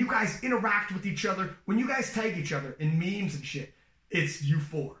 and you guys interact with each other. When you guys tag each other in memes and shit, it's you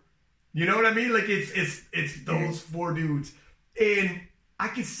 4. You know what I mean? Like it's those 4 dudes, and I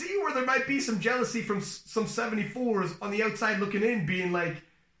can see where there might be some jealousy from some 74s on the outside looking in, being like,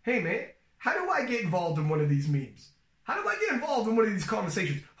 "Hey man, how do I get involved in one of these memes? How do I get involved in one of these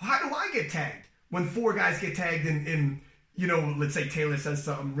conversations? How do I get tagged when 4 guys get tagged in let's say Taylor says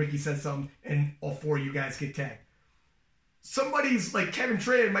something, Ricky says something, and all 4 of you guys get tagged." Somebody's like Kevin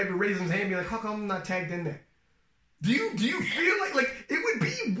Tran might be raising his hand and be like, how come I'm not tagged in there? Do you feel like it would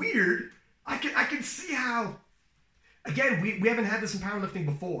be weird? I can see how, again, we haven't had this in powerlifting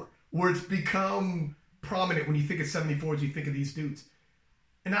before, where it's become prominent when you think of 74s, you think of these dudes.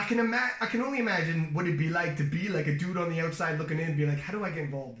 And I can only imagine what it'd be like to be like a dude on the outside looking in and be like, how do I get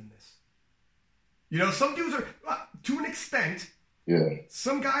involved in this? Some dudes are, to an extent,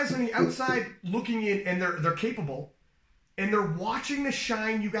 some guys on the outside looking in, and they're capable, and they're watching the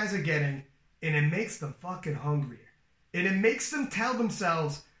shine you guys are getting, and it makes them fucking hungrier. And it makes them tell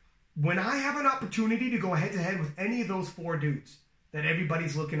themselves, when I have an opportunity to go head to head with any of those 4 dudes that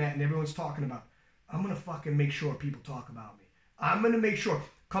everybody's looking at and everyone's talking about, I'm going to fucking make sure people talk about me. I'm going to make sure.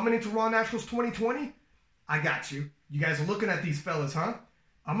 Coming into Raw Nationals 2020, I got you. You guys are looking at these fellas, huh?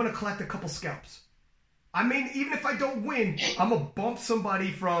 I'm going to collect a couple scalps. I mean, even if I don't win, I'm going to bump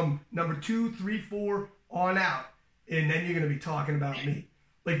somebody from number 2, 3, 4 on out. And then you're going to be talking about me.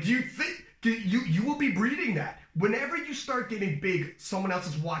 Like, do you think you will be breeding that? Whenever you start getting big, someone else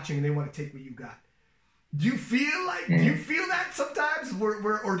is watching and they want to take what you got. Do you feel like, do you feel that sometimes?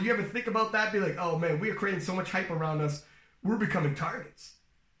 Or do you ever think about that? Be like, oh man, we are creating so much hype around us. We're becoming targets.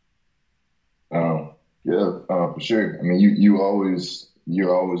 Yeah, for sure. I mean, you're always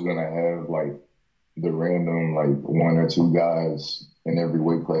going to have like the random, like 1 or 2 guys in every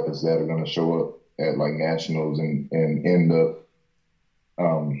weight class that are going to show up at like nationals and end up,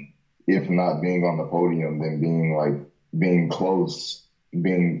 if not being on the podium, then being close,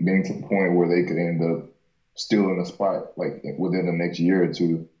 being to the point where they could end up still in a spot like within the next year or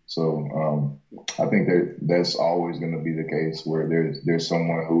 2. So I think that's always going to be the case where there's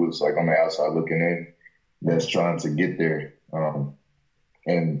someone who is like on the outside looking in that's trying to get there.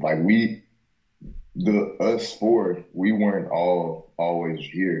 And like us 4, we weren't all always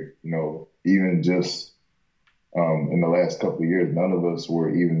here, you know, even just in the last couple of years, none of us were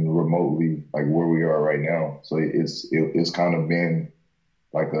even remotely like where we are right now. So it's kind of been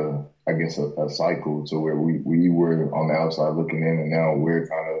like a cycle to where we were on the outside looking in, and now we're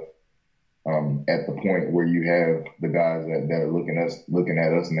kind of at the point where you have the guys that are looking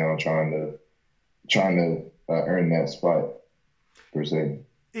at us now, trying to earn that spot per se.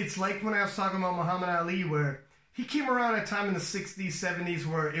 It's like when I was talking about Muhammad Ali, where he came around at a time in the 60s, 70s,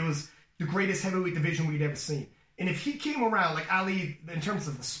 where it was the greatest heavyweight division we'd ever seen. And if he came around, like Ali, in terms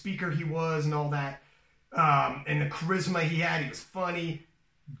of the speaker he was and all that, and the charisma he had, he was funny,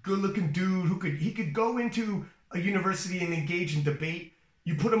 good-looking dude he could go into a university and engage in debate.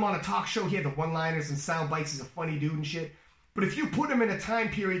 You put him on a talk show, he had the one-liners and sound bites. He's a funny dude and shit. But if you put him in a time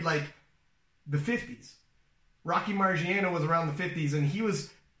period like the 50s, Rocky Marciano was around the 50s, and he was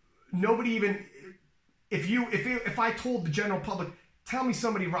nobody even. If I told the general public, tell me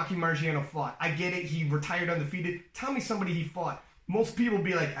somebody Rocky Marciano fought. I get it, he retired undefeated. Tell me somebody he fought. Most people would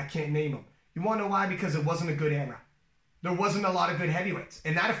be like, I can't name him. You want to know why? Because it wasn't a good era. There wasn't a lot of good heavyweights,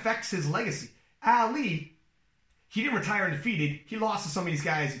 and that affects his legacy. Ali, he didn't retire undefeated. He lost to some of these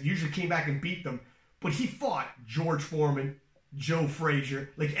guys, usually came back and beat them, but he fought George Foreman, Joe Frazier.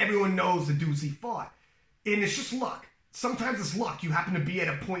 Like, everyone knows the dudes he fought. And it's just luck. Sometimes it's luck. You happen to be at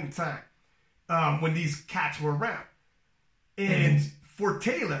a point in time when these cats were around. And for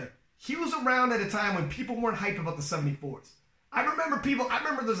Taylor, he was around at a time when people weren't hyped about the 74s. I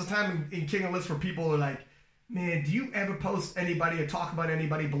remember there's a time in King of Lists where people were like, man, do you ever post anybody or talk about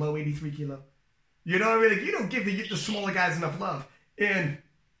anybody below 83 kilo? You know what I mean? Like, you don't give the smaller guys enough love. And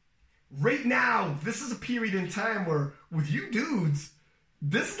right now, this is a period in time where, with you dudes,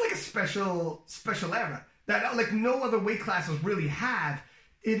 this is like a special era that like no other weight classes really have.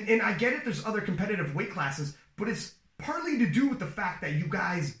 And I get it, there's other competitive weight classes, but it's partly to do with the fact that you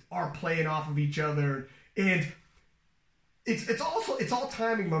guys are playing off of each other. And it's all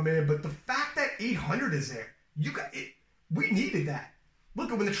timing, my man, but the fact that 800 is there, we needed that.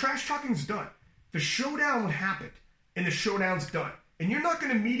 Look, when the trash talking's done, the showdown happened, and the showdown's done. And you're not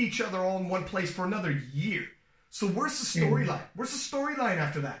going to meet each other all in one place for another year. So where's the storyline? Where's the storyline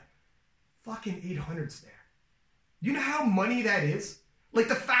after that? Fucking 800's there. You know how money that is? Like,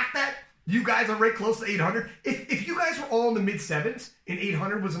 the fact that you guys are right close to 800. If you guys were all in the mid-sevens and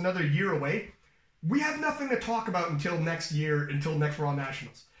 800 was another year away, we have nothing to talk about until next year, until next Raw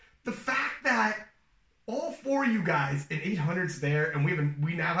Nationals. The fact that all 4 of you guys and 800's there, and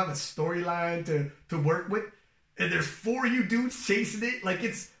we now have a storyline to work with, and there's 4 of you dudes chasing it, like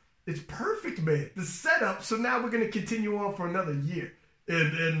it's perfect, man. The setup. So now we're gonna continue on for another year,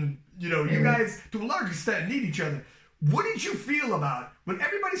 and you know, you guys to a large extent need each other. What did you feel about when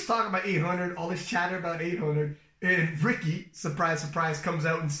everybody's talking about 800, all this chatter about 800, and Ricky, surprise, surprise, comes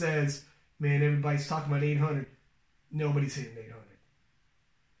out and says, man, everybody's talking about 800. Nobody's hitting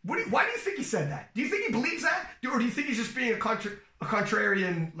 800. Why do you think he said that? Do you think he believes that? Or do you think he's just being a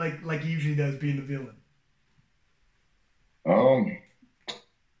contrarian like he usually does, being the villain?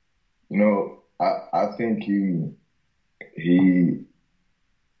 You know, I think he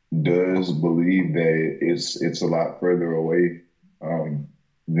does believe that it's a lot further away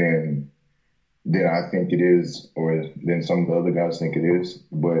than I think it is, or than some of the other guys think it is.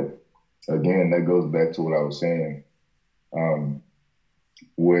 But again, that goes back to what I was saying.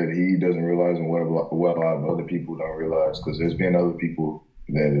 what he doesn't realize and what a lot of other people don't realize, because there's been other people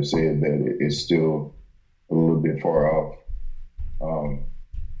that have said that it's still a little bit far off. Um,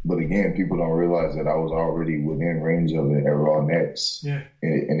 but again, people don't realize that I was already within range of it at Raw Nets. Yeah.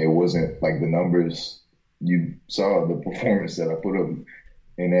 And it wasn't like the numbers you saw, the performance that I put up.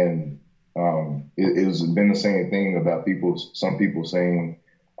 And then it was been the same thing about some people saying,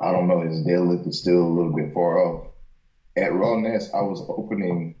 I don't know, his deadlift is still a little bit far off. At Raw Nets, I was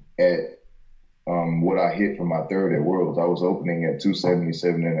opening at what I hit for my third at Worlds. I was opening at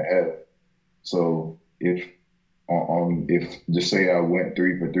 277 and a half. So if just say I went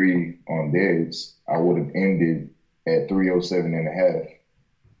 3 for 3 on deads, I would have ended at 307 and a half.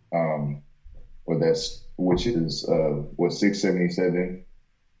 Which is 677.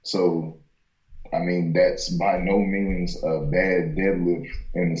 So I mean, that's by no means a bad deadlift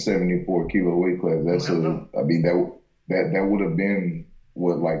in the 74 kilo weight class. That would have been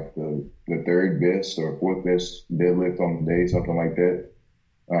what, like the third best or fourth best deadlift on the day, something like that.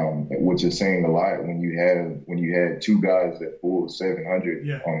 Which is saying a lot when you had two guys that pulled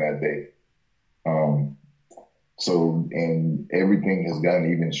 700 on that day. So, and everything has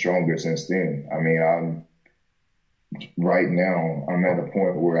gotten even stronger since then. I mean, right now I'm at a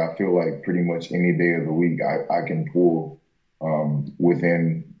point where I feel like pretty much any day of the week I can pull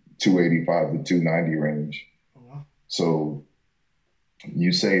within 285 to 290 range. Oh, wow. So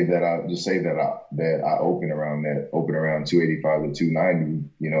you say that I open around 285 to 290.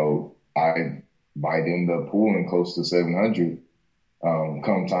 You know, I might end up pulling close to 700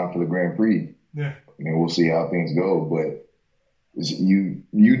 come time for the Grand Prix. Yeah. I mean, we'll see how things go, but you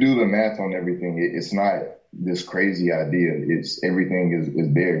do the math on everything. It's not this crazy idea. It's everything is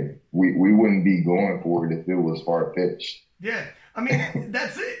there. We wouldn't be going for it if it was far fetched. Yeah, I mean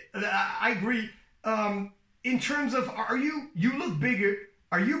that's it. I agree. In terms of, you look bigger.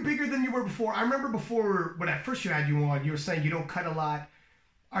 Are you bigger than you were before? I remember before when I first had you on, you were saying you don't cut a lot.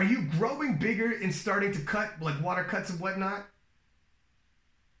 Are you growing bigger and starting to cut like water cuts and whatnot?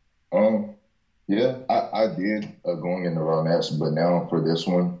 Yeah, I did going into Raw Nets, but now for this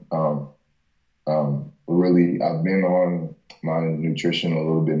one, really, I've been on my nutrition a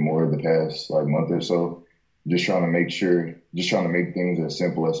little bit more the past like month or so, just trying to make things as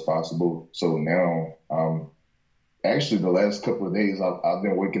simple as possible. So now, actually the last couple of days, I've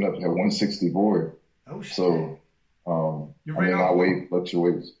been waking up at 164. Oh shit! So, my weight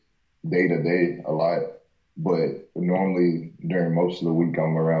fluctuates day to day a lot, but normally during most of the week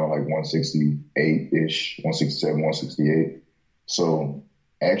I'm around like 168-ish, 167, 168. So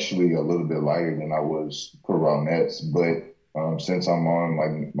actually a little bit lighter than I was per Raw Nets, but since I'm on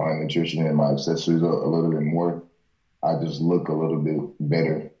like my nutrition and my accessories a little bit more, I just look a little bit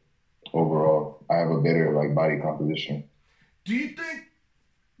better overall. I have a better like body composition. Do you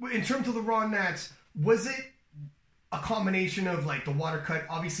think, in terms of the Raw Nets, was it a combination of like the water cut,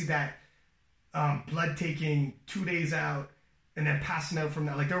 obviously that blood taking 2 days out and then passing out from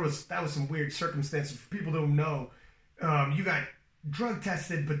that? Like that was some weird circumstances. For people who don't know, you got drug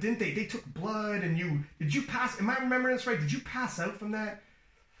tested, but didn't they took blood and did you pass? Am I remembering this right? Did you pass out from that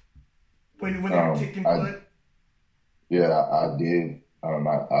when they were taking blood? Yeah, I did.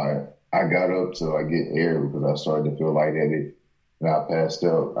 I got up to like get air because I started to feel lightheaded, and I passed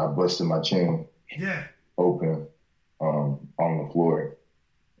out. I busted my chin open on the floor,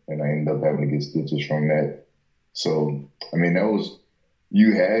 and I ended up having to get stitches from that. So I mean, that was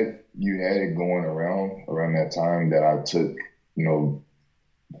you had it going around that time that I took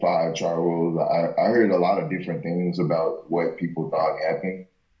 5 trials. I heard a lot of different things about what people thought happened,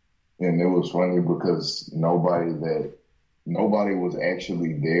 and it was funny because nobody was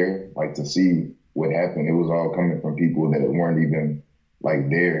actually there like to see what happened. It was all coming from people that weren't even like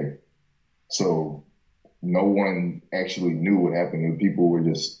there. So no one actually knew what happened, and people were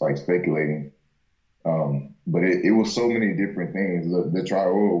just like speculating. But it was so many different things. The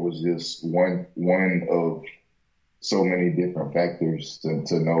trial was just one of so many different factors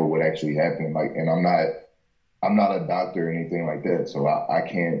to know what actually happened. Like, and I'm not a doctor or anything like that, so I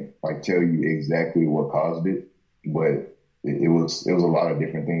can't like tell you exactly what caused it, but it was a lot of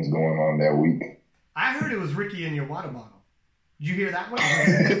different things going on that week. I heard it was Ricky in your water bottle. Did you hear that one?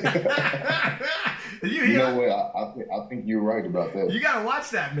 You know what? I think you're right about that. You gotta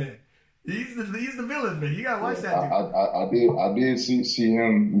watch that, man. He's the villain, man. You gotta watch that dude. I did see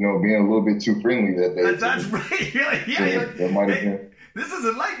him, being a little bit too friendly that day. That's right. Yeah. That might have been. This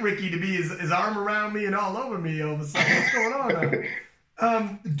isn't like Ricky to be his arm around me and all over me all of a sudden. What's going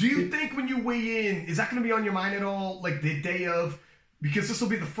on? Do you think when you weigh in, is that going to be on your mind at all? Like the day of, because this will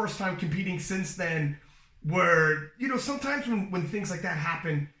be the first time competing since then. where, sometimes when things like that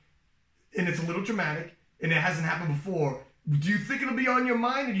happen and it's a little dramatic and it hasn't happened before, do you think it'll be on your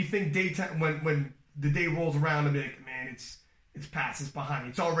mind, or do you think daytime when the day rolls around and be like, man, it's past, it's behind me,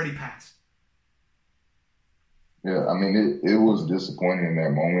 it's already past? Yeah, I mean, it was disappointing in that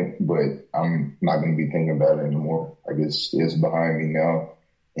moment, but I'm not going to be thinking about it anymore. Like, it's behind me now.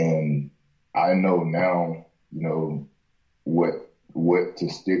 And I know now, what to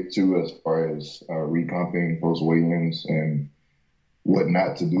stick to as far as recomping post weigh-ins and what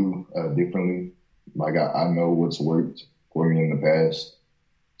not to do differently. Like, I know what's worked for me in the past.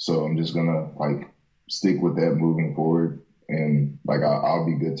 So I'm just going to, stick with that moving forward. And, I'll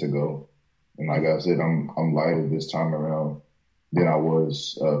be good to go. And like I said, I'm lighter this time around than I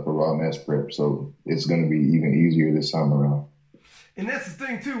was for Raw Nats prep. So it's going to be even easier this time around. And that's the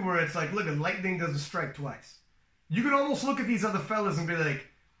thing, too, where it's like, look, lightning doesn't strike twice. You can almost look at these other fellas and be like,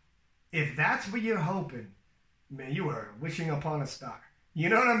 if that's what you're hoping, man, you are wishing upon a star. You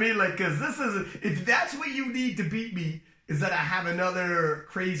know what I mean? Like, because if that's what you need to beat me, is that I have another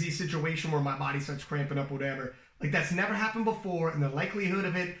crazy situation where my body starts cramping up, whatever. Like, that's never happened before, and the likelihood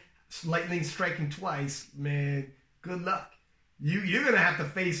of it, lightning striking twice, man, good luck. You're going to have to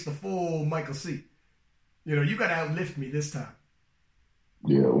face the full Michael C. You got to outlift me this time.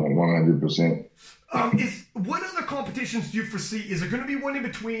 Yeah, 100%. What other competitions do you foresee? Is there going to be one in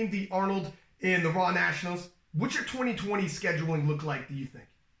between the Arnold and the Raw Nationals? What's your 2020 scheduling look like, do you think?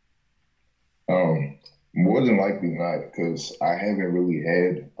 More than likely not, because I haven't really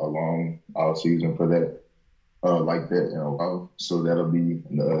had a long off season for that. Like that in a while. So that'll be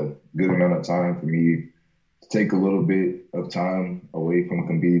a good amount of time for me to take a little bit of time away from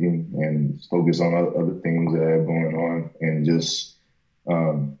competing and focus on other things that I have going on, and just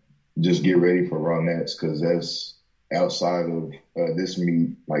get ready for Raw Nats, because that's outside of this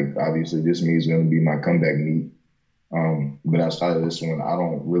meet. Like, obviously this meet is going to be my comeback meet. But outside of this one, I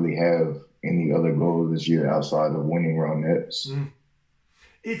don't really have any other goals this year outside of winning Raw Nats.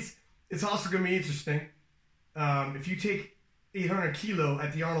 It's also going to be interesting. If you take 800 kilo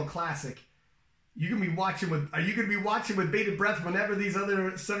at the Arnold Classic, are you going to be watching with bated breath whenever these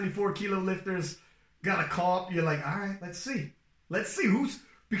other 74 kilo lifters got a comp? You're like, all right, let's see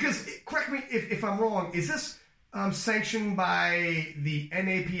because correct me if I'm wrong. Is this sanctioned by the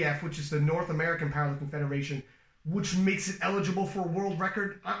NAPF, which is the North American Powerlifting Federation, which makes it eligible for a world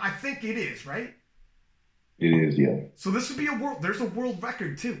record? I think it is, right? It is, yeah. So this would be there's a world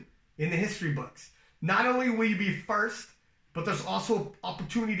record too in the history books. Not only will you be first, but there's also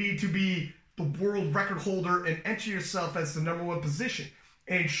opportunity to be the world record holder and enter yourself as the number one position.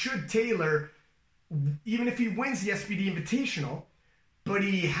 And should Taylor, even if he wins the SBD Invitational, but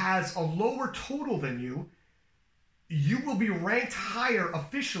he has a lower total than you, you will be ranked higher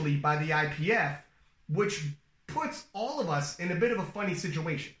officially by the IPF, which puts all of us in a bit of a funny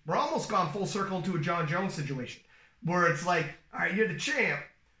situation. We're almost gone full circle into a John Jones situation, where it's like, all right, you're the champ,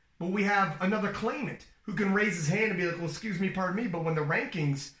 but we have another claimant who can raise his hand and be like, well, excuse me, pardon me, but when the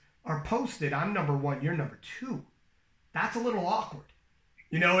rankings are posted, I'm number one, you're number two. That's a little awkward.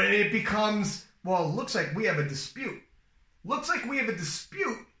 And it becomes, well, it looks like we have a dispute.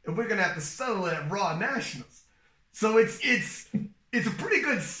 And we're going to have to settle it at Raw Nationals. So it's a pretty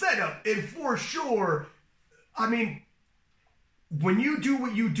good setup. And for sure, I mean, when you do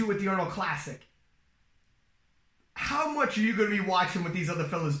what you do at the Arnold Classic, how much are you going to be watching what these other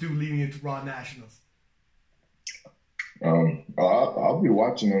fellas do leading into Raw Nationals? I'll be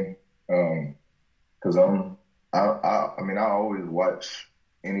watching them because I always watch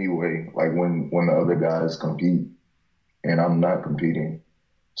anyway. Like when the other guys compete and I'm not competing,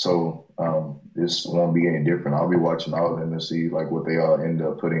 so this won't be any different. I'll be watching all of them to see like what they all end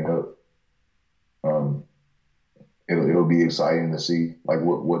up putting up. It'll be exciting to see like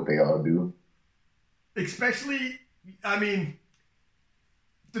what they all do. Especially, I mean,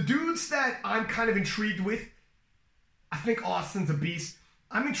 the dudes that I'm kind of intrigued with, I think Austin's a beast.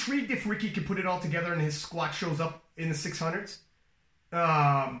 I'm intrigued if Ricky can put it all together and his squat shows up in the 600s.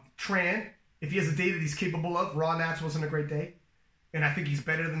 Tran, if he has a day that he's capable of, Raw Nats wasn't a great day. And I think he's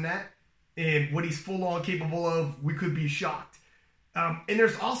better than that. And what he's full on capable of, we could be shocked. And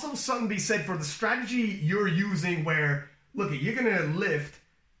there's also something to be said for the strategy you're using where, look, you're going to lift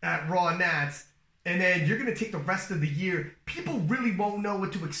at Raw Nats, and then you're going to take the rest of the year. People really won't know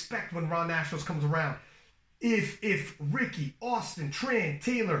what to expect when Raw Nationals comes around. If Ricky, Austin, Tran,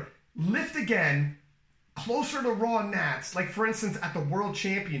 Taylor lift again closer to Raw Nats, like for instance at the World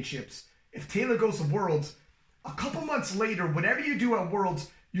Championships, if Taylor goes to Worlds, a couple months later, whatever you do at Worlds,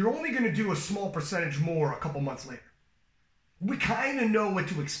 you're only going to do a small percentage more a couple months later. We kind of know what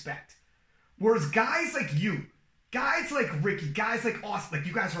to expect. Whereas guys like you, guys like Ricky, guys like Austin, like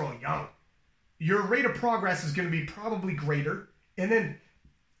you guys are all young. Your rate of progress is going to be probably greater. And then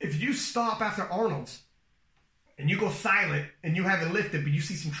if you stop after Arnold's and you go silent and you haven't lifted, but you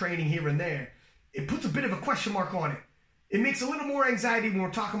see some training here and there, it puts a bit of a question mark on it. It makes a little more anxiety when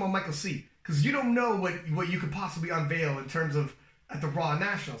we're talking about Michael C. Because you don't know what you could possibly unveil in terms of at the Raw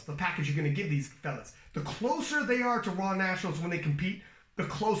Nationals, the package you're going to give these fellas. The closer they are to Raw Nationals when they compete, the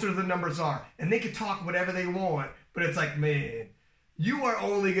closer the numbers are. And they can talk whatever they want, but it's like, man, you are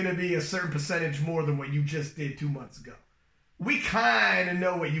only going to be a certain percentage more than what you just did 2 months ago. We kind of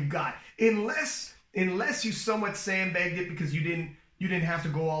know what you got. Unless you somewhat sandbagged it because you didn't have to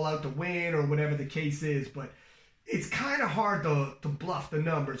go all out to win or whatever the case is. But it's kind of hard to bluff the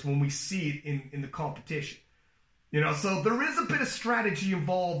numbers when we see it in the competition. So there is a bit of strategy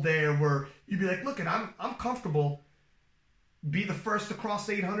involved there where you'd be like, look, I'm comfortable. Be the first to cross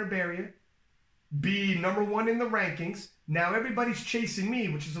the 800 barrier. Be number one in the rankings. Now everybody's chasing me,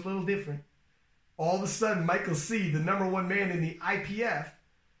 which is a little different. All of a sudden, Michael C., the number one man in the IPF,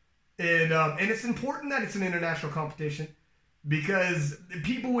 and it's important that it's an international competition because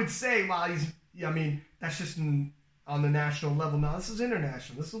people would say, well, that's just on the national level. Now, this is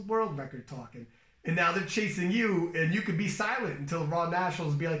international. This is world record talking. And now they're chasing you, and you could be silent until Raw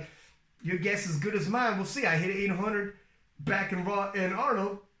Nationals be like, your guess is good as mine. We'll see. I hit 800 back in Raw and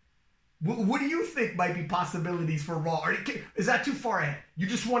Arnold. What do you think might be possibilities for Raw? Or is that too far ahead? You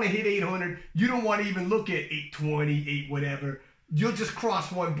just want to hit 800. You don't want to even look at 820, 8 whatever. You'll just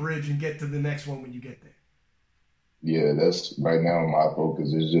cross one bridge and get to the next one when you get there. Yeah, that's right now my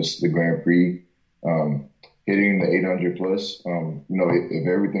focus is just the Grand Prix, hitting the 800 plus. If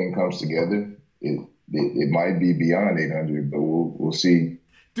everything comes together, it might be beyond 800, but we'll see.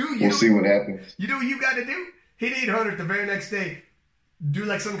 Dude, we'll see what happens. You know what you got to do? Hit 800 the very next day. Do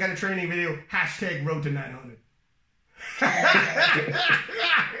like some kind of training video. # road to 900.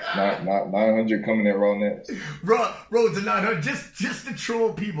 not 900 coming at Raw next. Road to 900, just to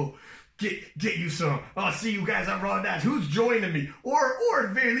troll people. Get you some. I'll see you guys on Raw Nash. Who's joining me? Or at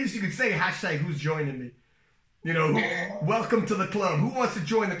the very least you could say # who's joining me. Welcome to the club. Who wants to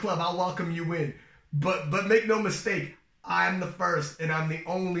join the club? I'll welcome you in. But make no mistake, I'm the first and I'm the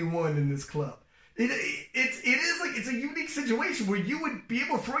only one in this club. It is like it's a unique situation where you would be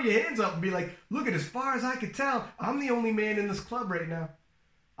able to throw your hands up and be like, look, as far as I could tell, I'm the only man in this club right now.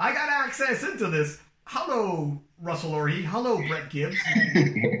 I got access into this. Hello, Russell Orhe. Hello, Brett Gibbs.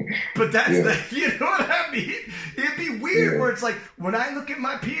 But that's you know what I mean? It'd be weird where it's like, when I look at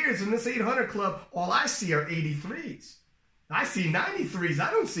my peers in this 800 club, all I see are 83s. I see 93s.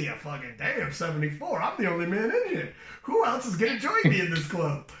 I don't see a fucking damn 74. I'm the only man in here. Who else is going to join me in this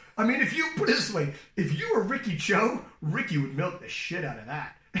club? I mean, if you put it this way, if you were Ricky Cho, Ricky would milk the shit out of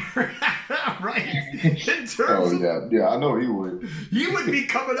that. Right? In terms yeah, I know he would. He would be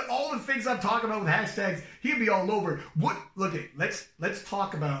coming all the things I'm talking about with hashtags. He'd be all over. Let's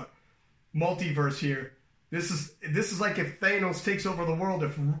talk about multiverse here. This is like if Thanos takes over the world.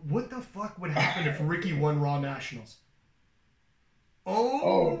 What the fuck would happen if Ricky won Raw Nationals?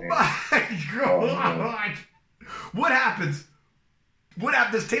 Oh my God! What happens? What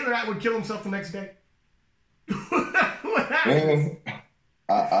happens? Does Taylor Atwood kill himself the next day? What happens?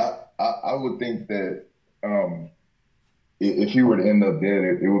 I would think that if he were to end up dead,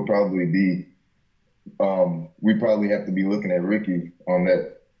 it would probably be we'd probably have to be looking at Ricky on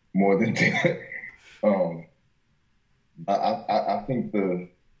that more than Taylor. I think the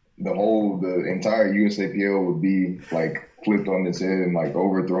entire USAPL would be like flipped on its head and like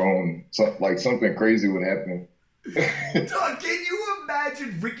overthrown. Like something crazy would happen. Dog, can you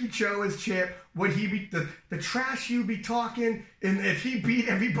imagine Ricky Cho as champ? Would he be the trash you be talking? And if he beat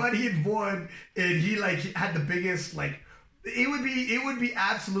everybody and won, and he like had the biggest it would be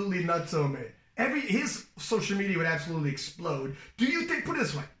absolutely nutso, man. His social media would absolutely explode. Do you think? Put it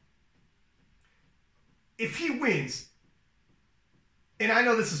this way: if he wins, and I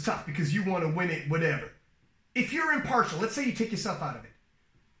know this is tough because you want to win it, whatever. If you're impartial, let's say you take yourself out of it.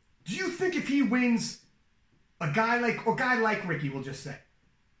 Do you think if he wins? A guy like Ricky, we'll just say,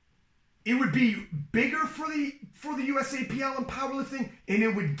 it would be bigger for the USAPL and powerlifting, and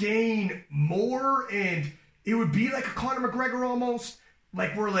it would gain more, and it would be like a Conor McGregor almost,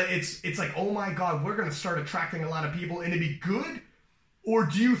 like it's like, oh my God, we're gonna start attracting a lot of people, and it'd be good. Or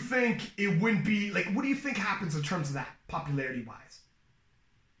do you think it wouldn't be like? What do you think happens in terms of that popularity wise?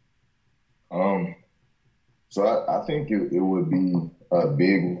 So I think it would be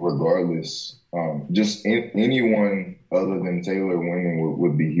big regardless. Just anyone other than Taylor winning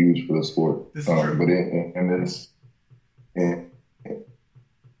would be huge for the sport. This is true. But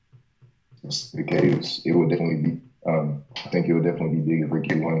in was the case, it would definitely be. I think it would definitely be big if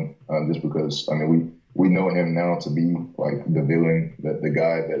Ricky won, just because I mean we know him now to be like the villain, the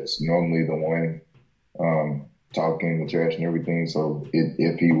guy that's normally the one talking the trash and everything. So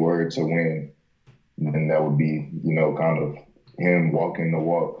if he were to win, then that would be kind of him walking the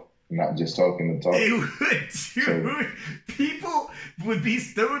walk, not just talking the talk. It would, dude.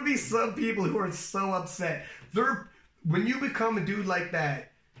 There would be some people who are so upset. When you become a dude like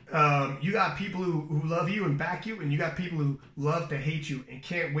that, you got people who love you and back you, and you got people who love to hate you and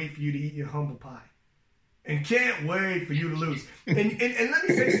can't wait for you to eat your humble pie. And can't wait for you to lose. And let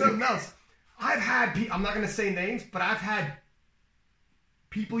me say something else. I've had people, I'm not going to say names, but I've had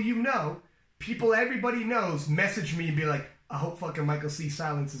people people everybody knows message me and be like, I hope fucking Michael C.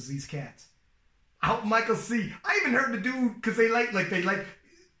 silences these cats. I hope Michael C. I even heard the dude, because they like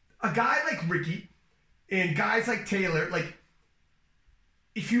a guy like Ricky and guys like Taylor, like,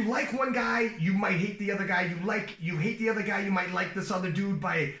 if you like one guy, you might hate the other guy. You hate the other guy, you might like this other dude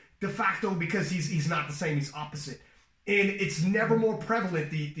by de facto because he's not the same, he's opposite. And it's never more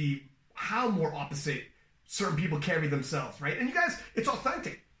prevalent, the how more opposite certain people carry themselves, right? And you guys, it's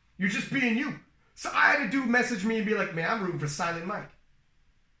authentic. You're just being you. So I had a dude message me and be like, man, I'm rooting for Silent Mike.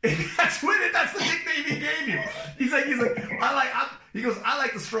 And that's the nickname he gave you. He's like, he goes, I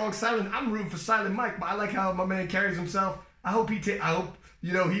like the strong silent. I'm rooting for Silent Mike, but I like how my man carries himself. I hope he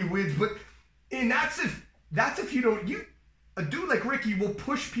wins. But and that's if you don't, a dude like Ricky will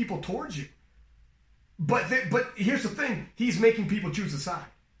push people towards you. But here's the thing, he's making people choose a side,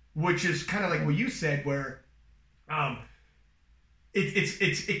 which is kind of like what you said, where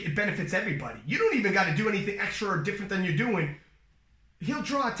it benefits everybody. You don't even got to do anything extra or different than you're doing. He'll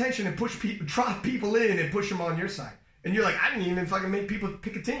draw attention and draw people in and push them on your side. And you're like, I didn't even fucking make people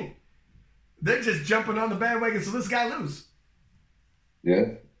pick a team. They're just jumping on the bandwagon, so this guy lose.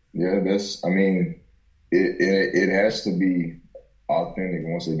 Yeah. That's. I mean, it has to be authentic.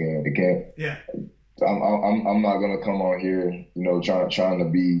 Once again, it can't. Yeah. I'm not gonna come on here, trying to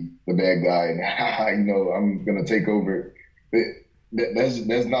be the bad guy and I'm gonna take over.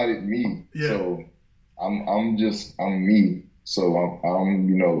 That's not me. Yeah. So I'm me. So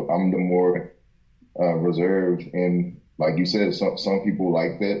I'm the more reserved, and like you said, some people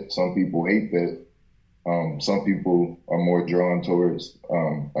like that, some people hate that. Some people are more drawn towards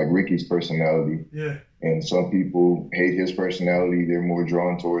like Ricky's personality. Yeah. And some people hate his personality. They're more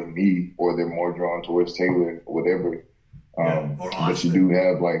drawn towards me, or they're more drawn towards Taylor, or whatever. Or Austin. But you do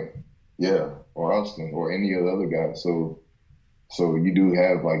have or Austin, or any of the other guys. So you do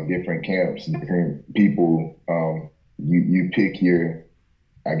have like different camps, different people. You pick your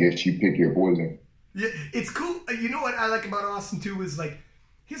poison. Yeah, it's cool. You know what I like about Austin too is like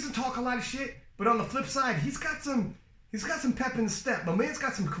he doesn't talk a lot of shit, but on the flip side, he's got some pep in the step. My man's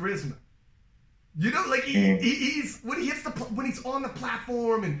got some charisma. Like he's when he's on the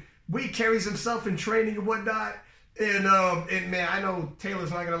platform and when he carries himself in training and whatnot. And man, I know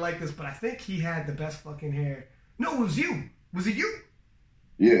Taylor's not gonna like this, but I think he had the best fucking hair. No, it was you. Was it you?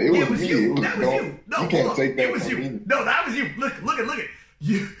 Yeah, it was you. That was you. No, you can't take that. It was you. Me. No, that was you. Look at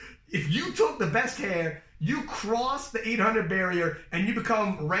you. If you took the best hair, you cross the 800 barrier and you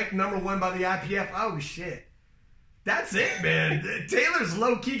become ranked number 1 by the IPF. Oh shit, that's it, man. Taylor's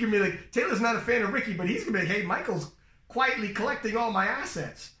low key can be like, Taylor's not a fan of Ricky, but he's gonna be like, hey, Michael's quietly collecting all my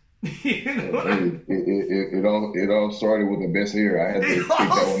assets. It all started with the best hair. I had to pick that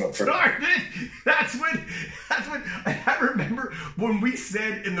one up first. That's when I remember when we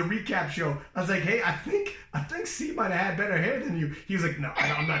said in the recap show, I was like, hey, I think C might have had better hair than you. He was like, no,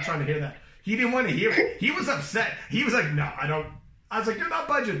 I'm not trying to hear that. He didn't want to hear it. He was upset. He was like, no, I don't. I was like, you're not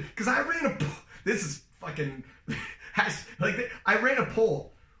budging. Because I ran this is fucking, I ran a poll.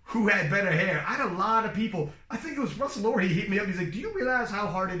 Who had better hair? I had a lot of people. I think it was Russell Lord. He hit me up. He's like, do you realize how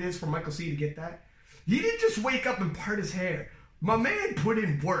hard it is for Michael C to get that? He didn't just wake up and part his hair. My man put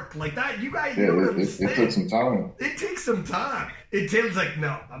in work. Like that, you guys, you don't understand. It took some time. It takes some time. And Taylor's like,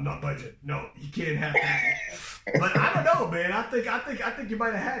 no, I'm not budging. No, you can't have that. But I don't know, man. I think you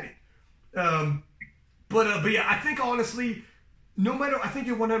might have had it. But yeah, I think honestly, I think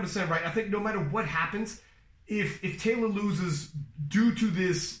you're 100% right. I think no matter what happens, if Taylor loses due to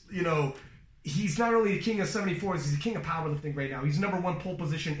this, he's not only the king of 74s, he's the king of powerlifting right now. He's number 1 pole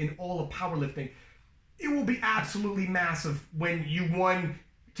position in all of powerlifting. It will be absolutely massive when you won.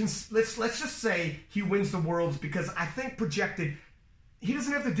 Let's just say he wins the Worlds, because I think projected, he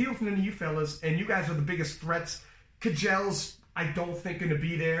doesn't have to deal with any of you fellas, and you guys are the biggest threats. Kajel's, I don't think, going to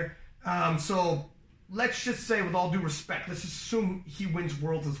be there. So let's just say, with all due respect, let's just assume he wins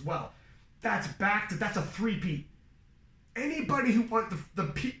Worlds as well. That's a three-peat. Anybody who won the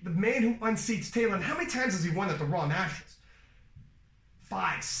man who unseats Taylor, and how many times has he won at the Raw Nationals?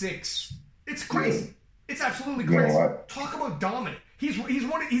 5, 6. It's crazy. Yeah. It's absolutely crazy. Talk about dominant. He's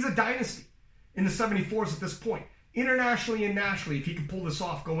a dynasty in the 74s at this point, internationally and nationally. If he can pull this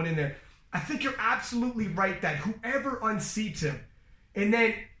off, going in there, I think you're absolutely right that whoever unseats him, and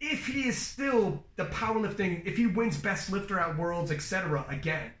then if he is still the powerlifting, if he wins best lifter at Worlds, etc.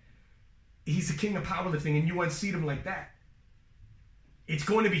 again, he's the king of powerlifting, and you unseat him like that, it's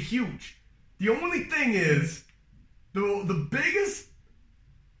going to be huge. The only thing is, the biggest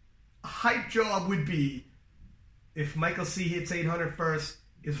hype job would be if Michael C. hits 800 first,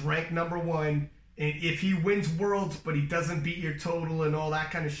 is ranked number 1, and if he wins Worlds but he doesn't beat your total and all that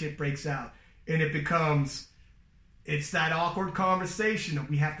kind of shit breaks out, and it becomes, it's that awkward conversation that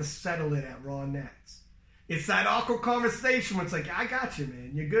we have to settle it at Raw Nats. It's that awkward conversation where it's like, I got you,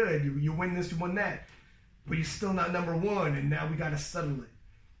 man. You're good. You win this, you win that. But you're still not number 1, and now we got to settle it.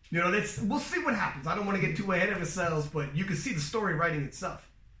 You know, we'll see what happens. I don't want to get too ahead of ourselves, but you can see the story writing itself.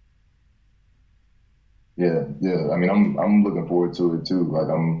 Yeah. I mean, I'm looking forward to it too. Like,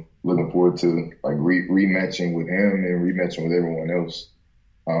 I'm looking forward to like rematching with him and rematching with everyone else.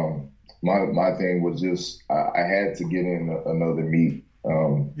 My thing was just I had to get in another meet,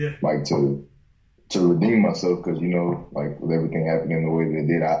 like to redeem myself, because, you know, like with everything happening the way that it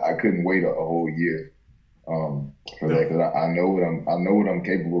did, I couldn't wait a whole year for that, because I know what I'm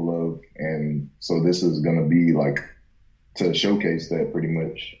capable of, and so this is gonna be like to showcase that pretty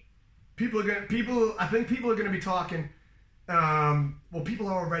much. I think people are gonna be talking. Well, people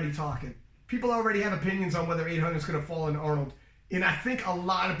are already talking. People already have opinions on whether 800 is gonna fall in Arnold, and I think a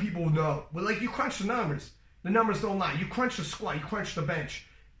lot of people know. But like, you crunch the numbers don't lie. You crunch the squat, you crunch the bench.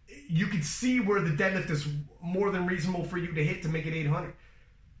 You can see where the deadlift is more than reasonable for you to hit to make it 800.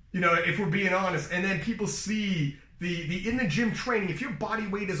 You know, if we're being honest. And then people see the in the gym training, if your body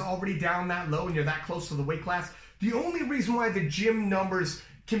weight is already down that low and you're that close to the weight class, the only reason why the gym numbers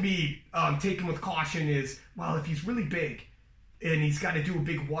can be taken with caution is, well, if he's really big and he's got to do a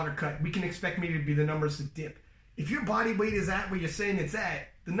big water cut, we can expect maybe to be the numbers to dip. If your body weight is at where you're saying it's at,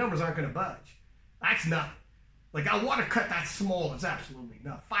 the numbers aren't going to budge. That's nothing. Like, a water cut that small is absolutely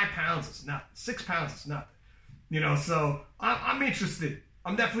nothing. 5 pounds is nothing. 6 pounds is nothing. You know, so I'm interested.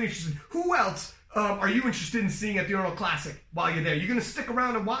 I'm definitely interested. Who else are you interested in seeing at the Arnold Classic while you're there? You going to stick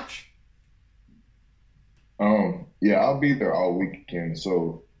around and watch? Yeah, I'll be there all weekend.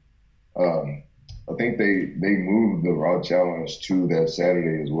 So I think they moved the Raw Challenge to that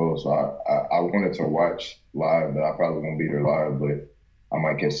Saturday as well. So I wanted to watch live, but I probably won't be there live, but I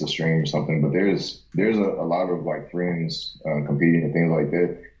might catch the stream or something. But there's a lot of like friends competing and things like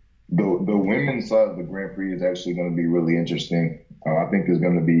that. The women's side of the Grand Prix is actually going to be really interesting. I think there's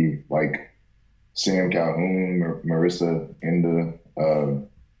going to be like Sam Calhoun, Marissa Inda,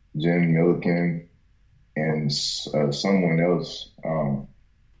 Jen Milliken, and someone else.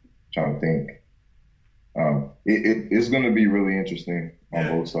 Trying to think. It's going to be really interesting on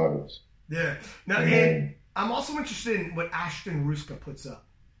both sides. Yeah. Now, and I'm also interested in what Ashton Ruska puts up.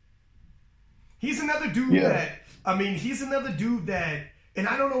 He's another dude that, and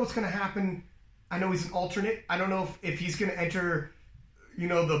I don't know what's going to happen. I know he's an alternate. I don't know if he's going to enter, you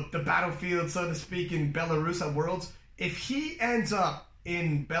know, the battlefield, so to speak, in Belarus at Worlds. If he ends up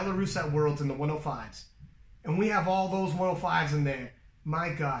in Belarus at Worlds in the 105s, and we have all those 105s in there, my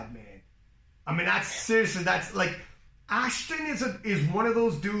God, man. I mean, that's like, Ashton is one of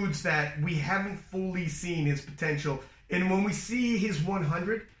those dudes that we haven't fully seen his potential. And when we see his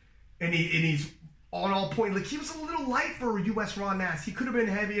 100, and he's on all point, like, he was a little light for a U.S. Raw Nats. He could have been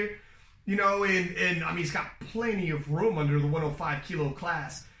heavier, you know, and I mean, he's got plenty of room under the 105 kilo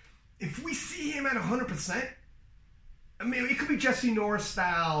class. If we see him at 100%, I mean, it could be Jesse Norris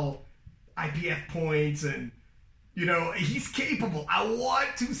style IPF points, and, you know, he's capable. I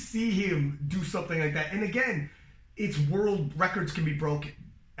want to see him do something like that. And again, it's world records can be broken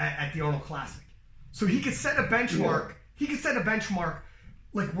at the Arnold Classic. So he could set a benchmark. Yeah. He could set a benchmark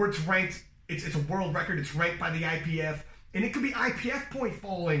like where it's ranked. It's a world record. It's ranked by the IPF. And it could be IPF point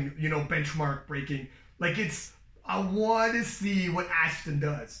falling, you know, benchmark breaking. Like, I want to see what Ashton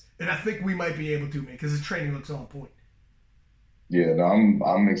does. And I think we might be able to, man, because his training looks on point. Yeah, no,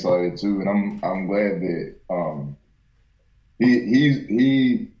 I'm excited too. And I'm glad that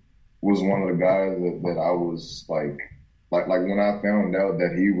he was one of the guys that I was like when I found out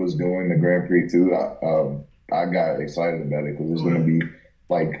that he was doing the Grand Prix too, I got excited about it, because it's going to be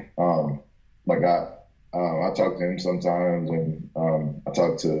I talk to him sometimes, and I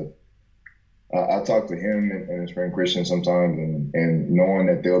talk to him and his friend Christian sometimes, and knowing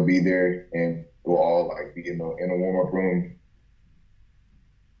that they'll be there, and we'll all like be in a warm up room,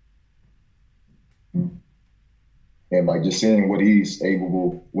 and like just seeing what he's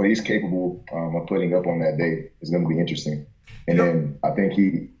capable of putting up on that day is going to be interesting. And then I think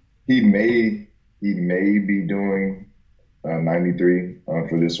he may be doing 93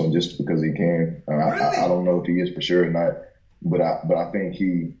 for this one just because he can. Really? I don't know if he is for sure or not, but I think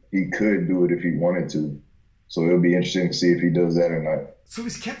he could do it if he wanted to. So it'll be interesting to see if he does that or not. So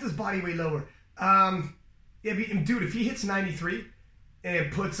he's kept his body weight lower. Yeah, dude, if he hits 93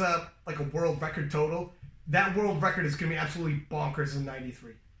 and puts up like a world record total, that world record is going to be absolutely bonkers in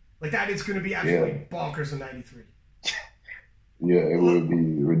 93. Like that is going to be absolutely bonkers in 93. Yeah, it would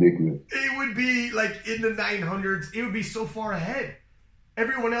be ridiculous. It would be like in the 900s. It would be so far ahead.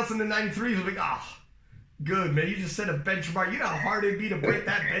 Everyone else in the 93s would be like, good, man. You just set a benchmark. You know how hard it'd be to break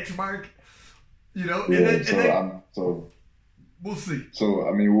that benchmark? You know? So we'll see. So,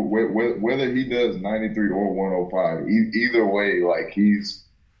 I mean, whether he does 93 or 105, either way, like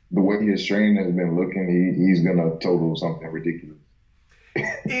the way his training has been looking, he's going to total something ridiculous.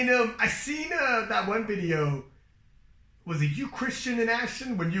 And I seen that one video. Was it you, Christian, and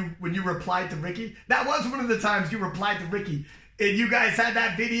Ashton, when you replied to Ricky? That was one of the times you replied to Ricky. And you guys had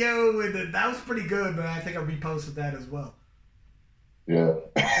that video, and that was pretty good, man. I think I reposted that as well. Yeah.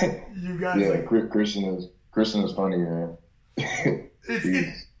 You guys Christian is funny, man.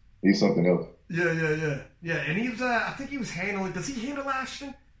 He's something else. Yeah. And he was, I think he was handling. Does he handle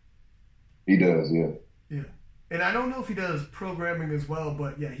Ashton? He does, yeah. Yeah. And I don't know if he does programming as well,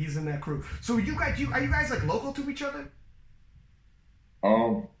 but yeah, he's in that crew. So are you guys like local to each other?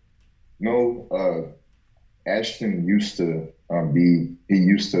 No. Ashton used to he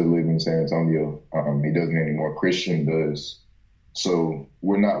used to live in San Antonio. He doesn't anymore. Christian does. So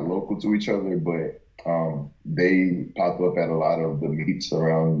we're not local to each other, but they pop up at a lot of the meets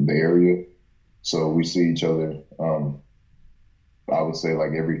around the area. So we see each other, I would say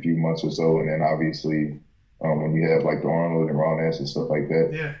like every few months or so. And then obviously when you have like the Arnold and Ron S and stuff like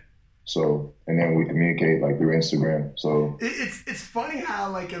that. Yeah. So, and then we communicate like through Instagram. So it's funny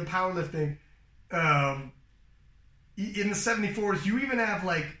how like in powerlifting, in the 74s, you even have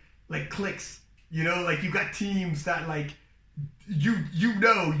like cliques, you know, like you got teams that like, you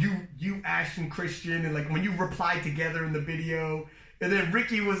Ashton, Christian, and like when you replied together in the video, and then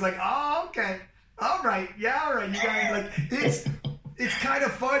Ricky was like, oh, okay, all right, you guys, like, it's kind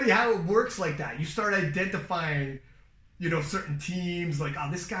of funny how it works like that. You start identifying, you know, certain teams, like, oh,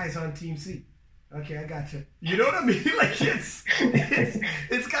 this guy's on Team C. Okay, I got you. You know what I mean? Like, it's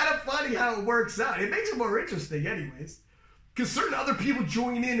kind of funny how it works out. It makes it more interesting anyways, because certain other people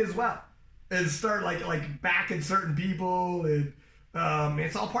join in as well and start like backing certain people, and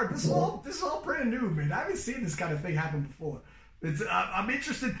it's all part. This is all brand new, man. I haven't seen this kind of thing happen before. I'm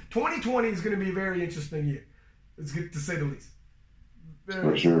interested. 2020 is going to be a very interesting year. It's good to say the least.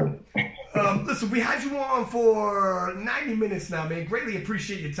 For sure. Listen, we had you on for 90 minutes now, man. Greatly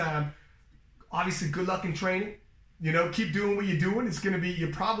appreciate your time. Obviously, good luck in training. You know, keep doing what you're doing. It's going to be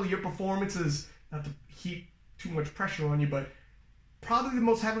your performance is, not to heap too much pressure on you, but probably the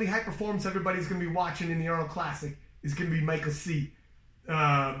most heavily high performance everybody's going to be watching in the Arnold Classic is going to be Michael C.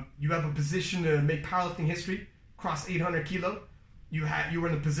 You have a position to make powerlifting history across 800 kilo. You were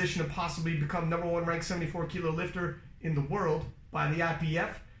in the position to possibly become number one ranked 74 kilo lifter in the world by the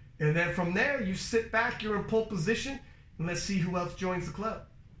IPF. And then from there, you sit back, you're in pole position, and let's see who else joins the club.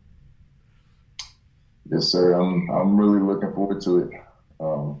 Yes, sir. I'm really looking forward to it.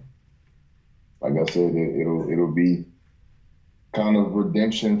 Like I said, it'll be kind of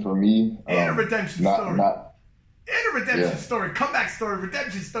redemption for me. And a redemption story. Comeback story.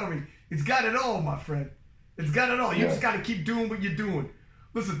 Redemption story. It's got it all, my friend. It's got it all. You just got to keep doing what you're doing.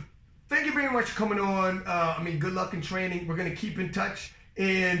 Listen, thank you very much for coming on. Good luck in training. We're going to keep in touch.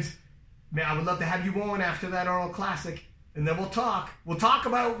 And, man, I would love to have you on after that Arnold Classic. And then we'll talk. We'll talk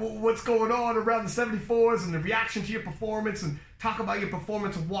about what's going on around the 74s and the reaction to your performance, and talk about your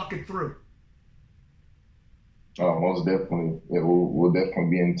performance and walk it through. Oh, most definitely. Yeah, we'll definitely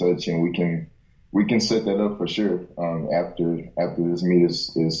be in touch, and we can set that up for sure. After this meet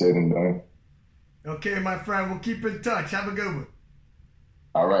is said and done. Okay, my friend. We'll keep in touch. Have a good one.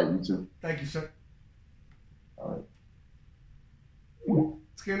 All right, you too. Thank you, sir. All right.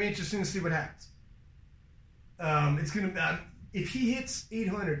 It's gonna be interesting to see what happens. It's gonna if he hits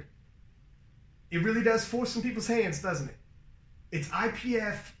 800, it really does force some people's hands, doesn't it? It's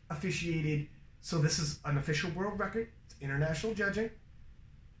IPF officiated. So this is an official world record. It's international judging.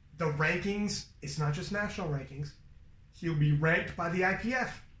 The rankings, it's not just national rankings. He'll be ranked by the IPF.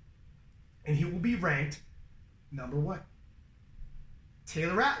 And he will be ranked number one.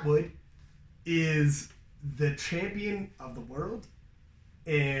 Taylor Atwood is the champion of the world,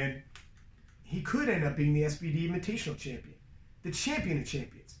 and he could end up being the SBD Invitational champion, the champion of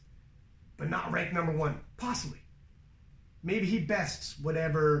champions, but not ranked number one, possibly. Maybe he bests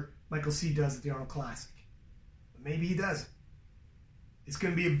whatever Michael C does at the Arnold Classic, but maybe he doesn't. It's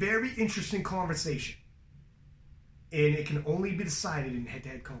going to be a very interesting conversation, and it can only be decided in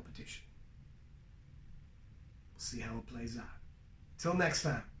head-to-head competition. We'll see how it plays out. Till next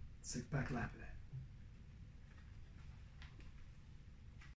time, Six Pack Lappin'.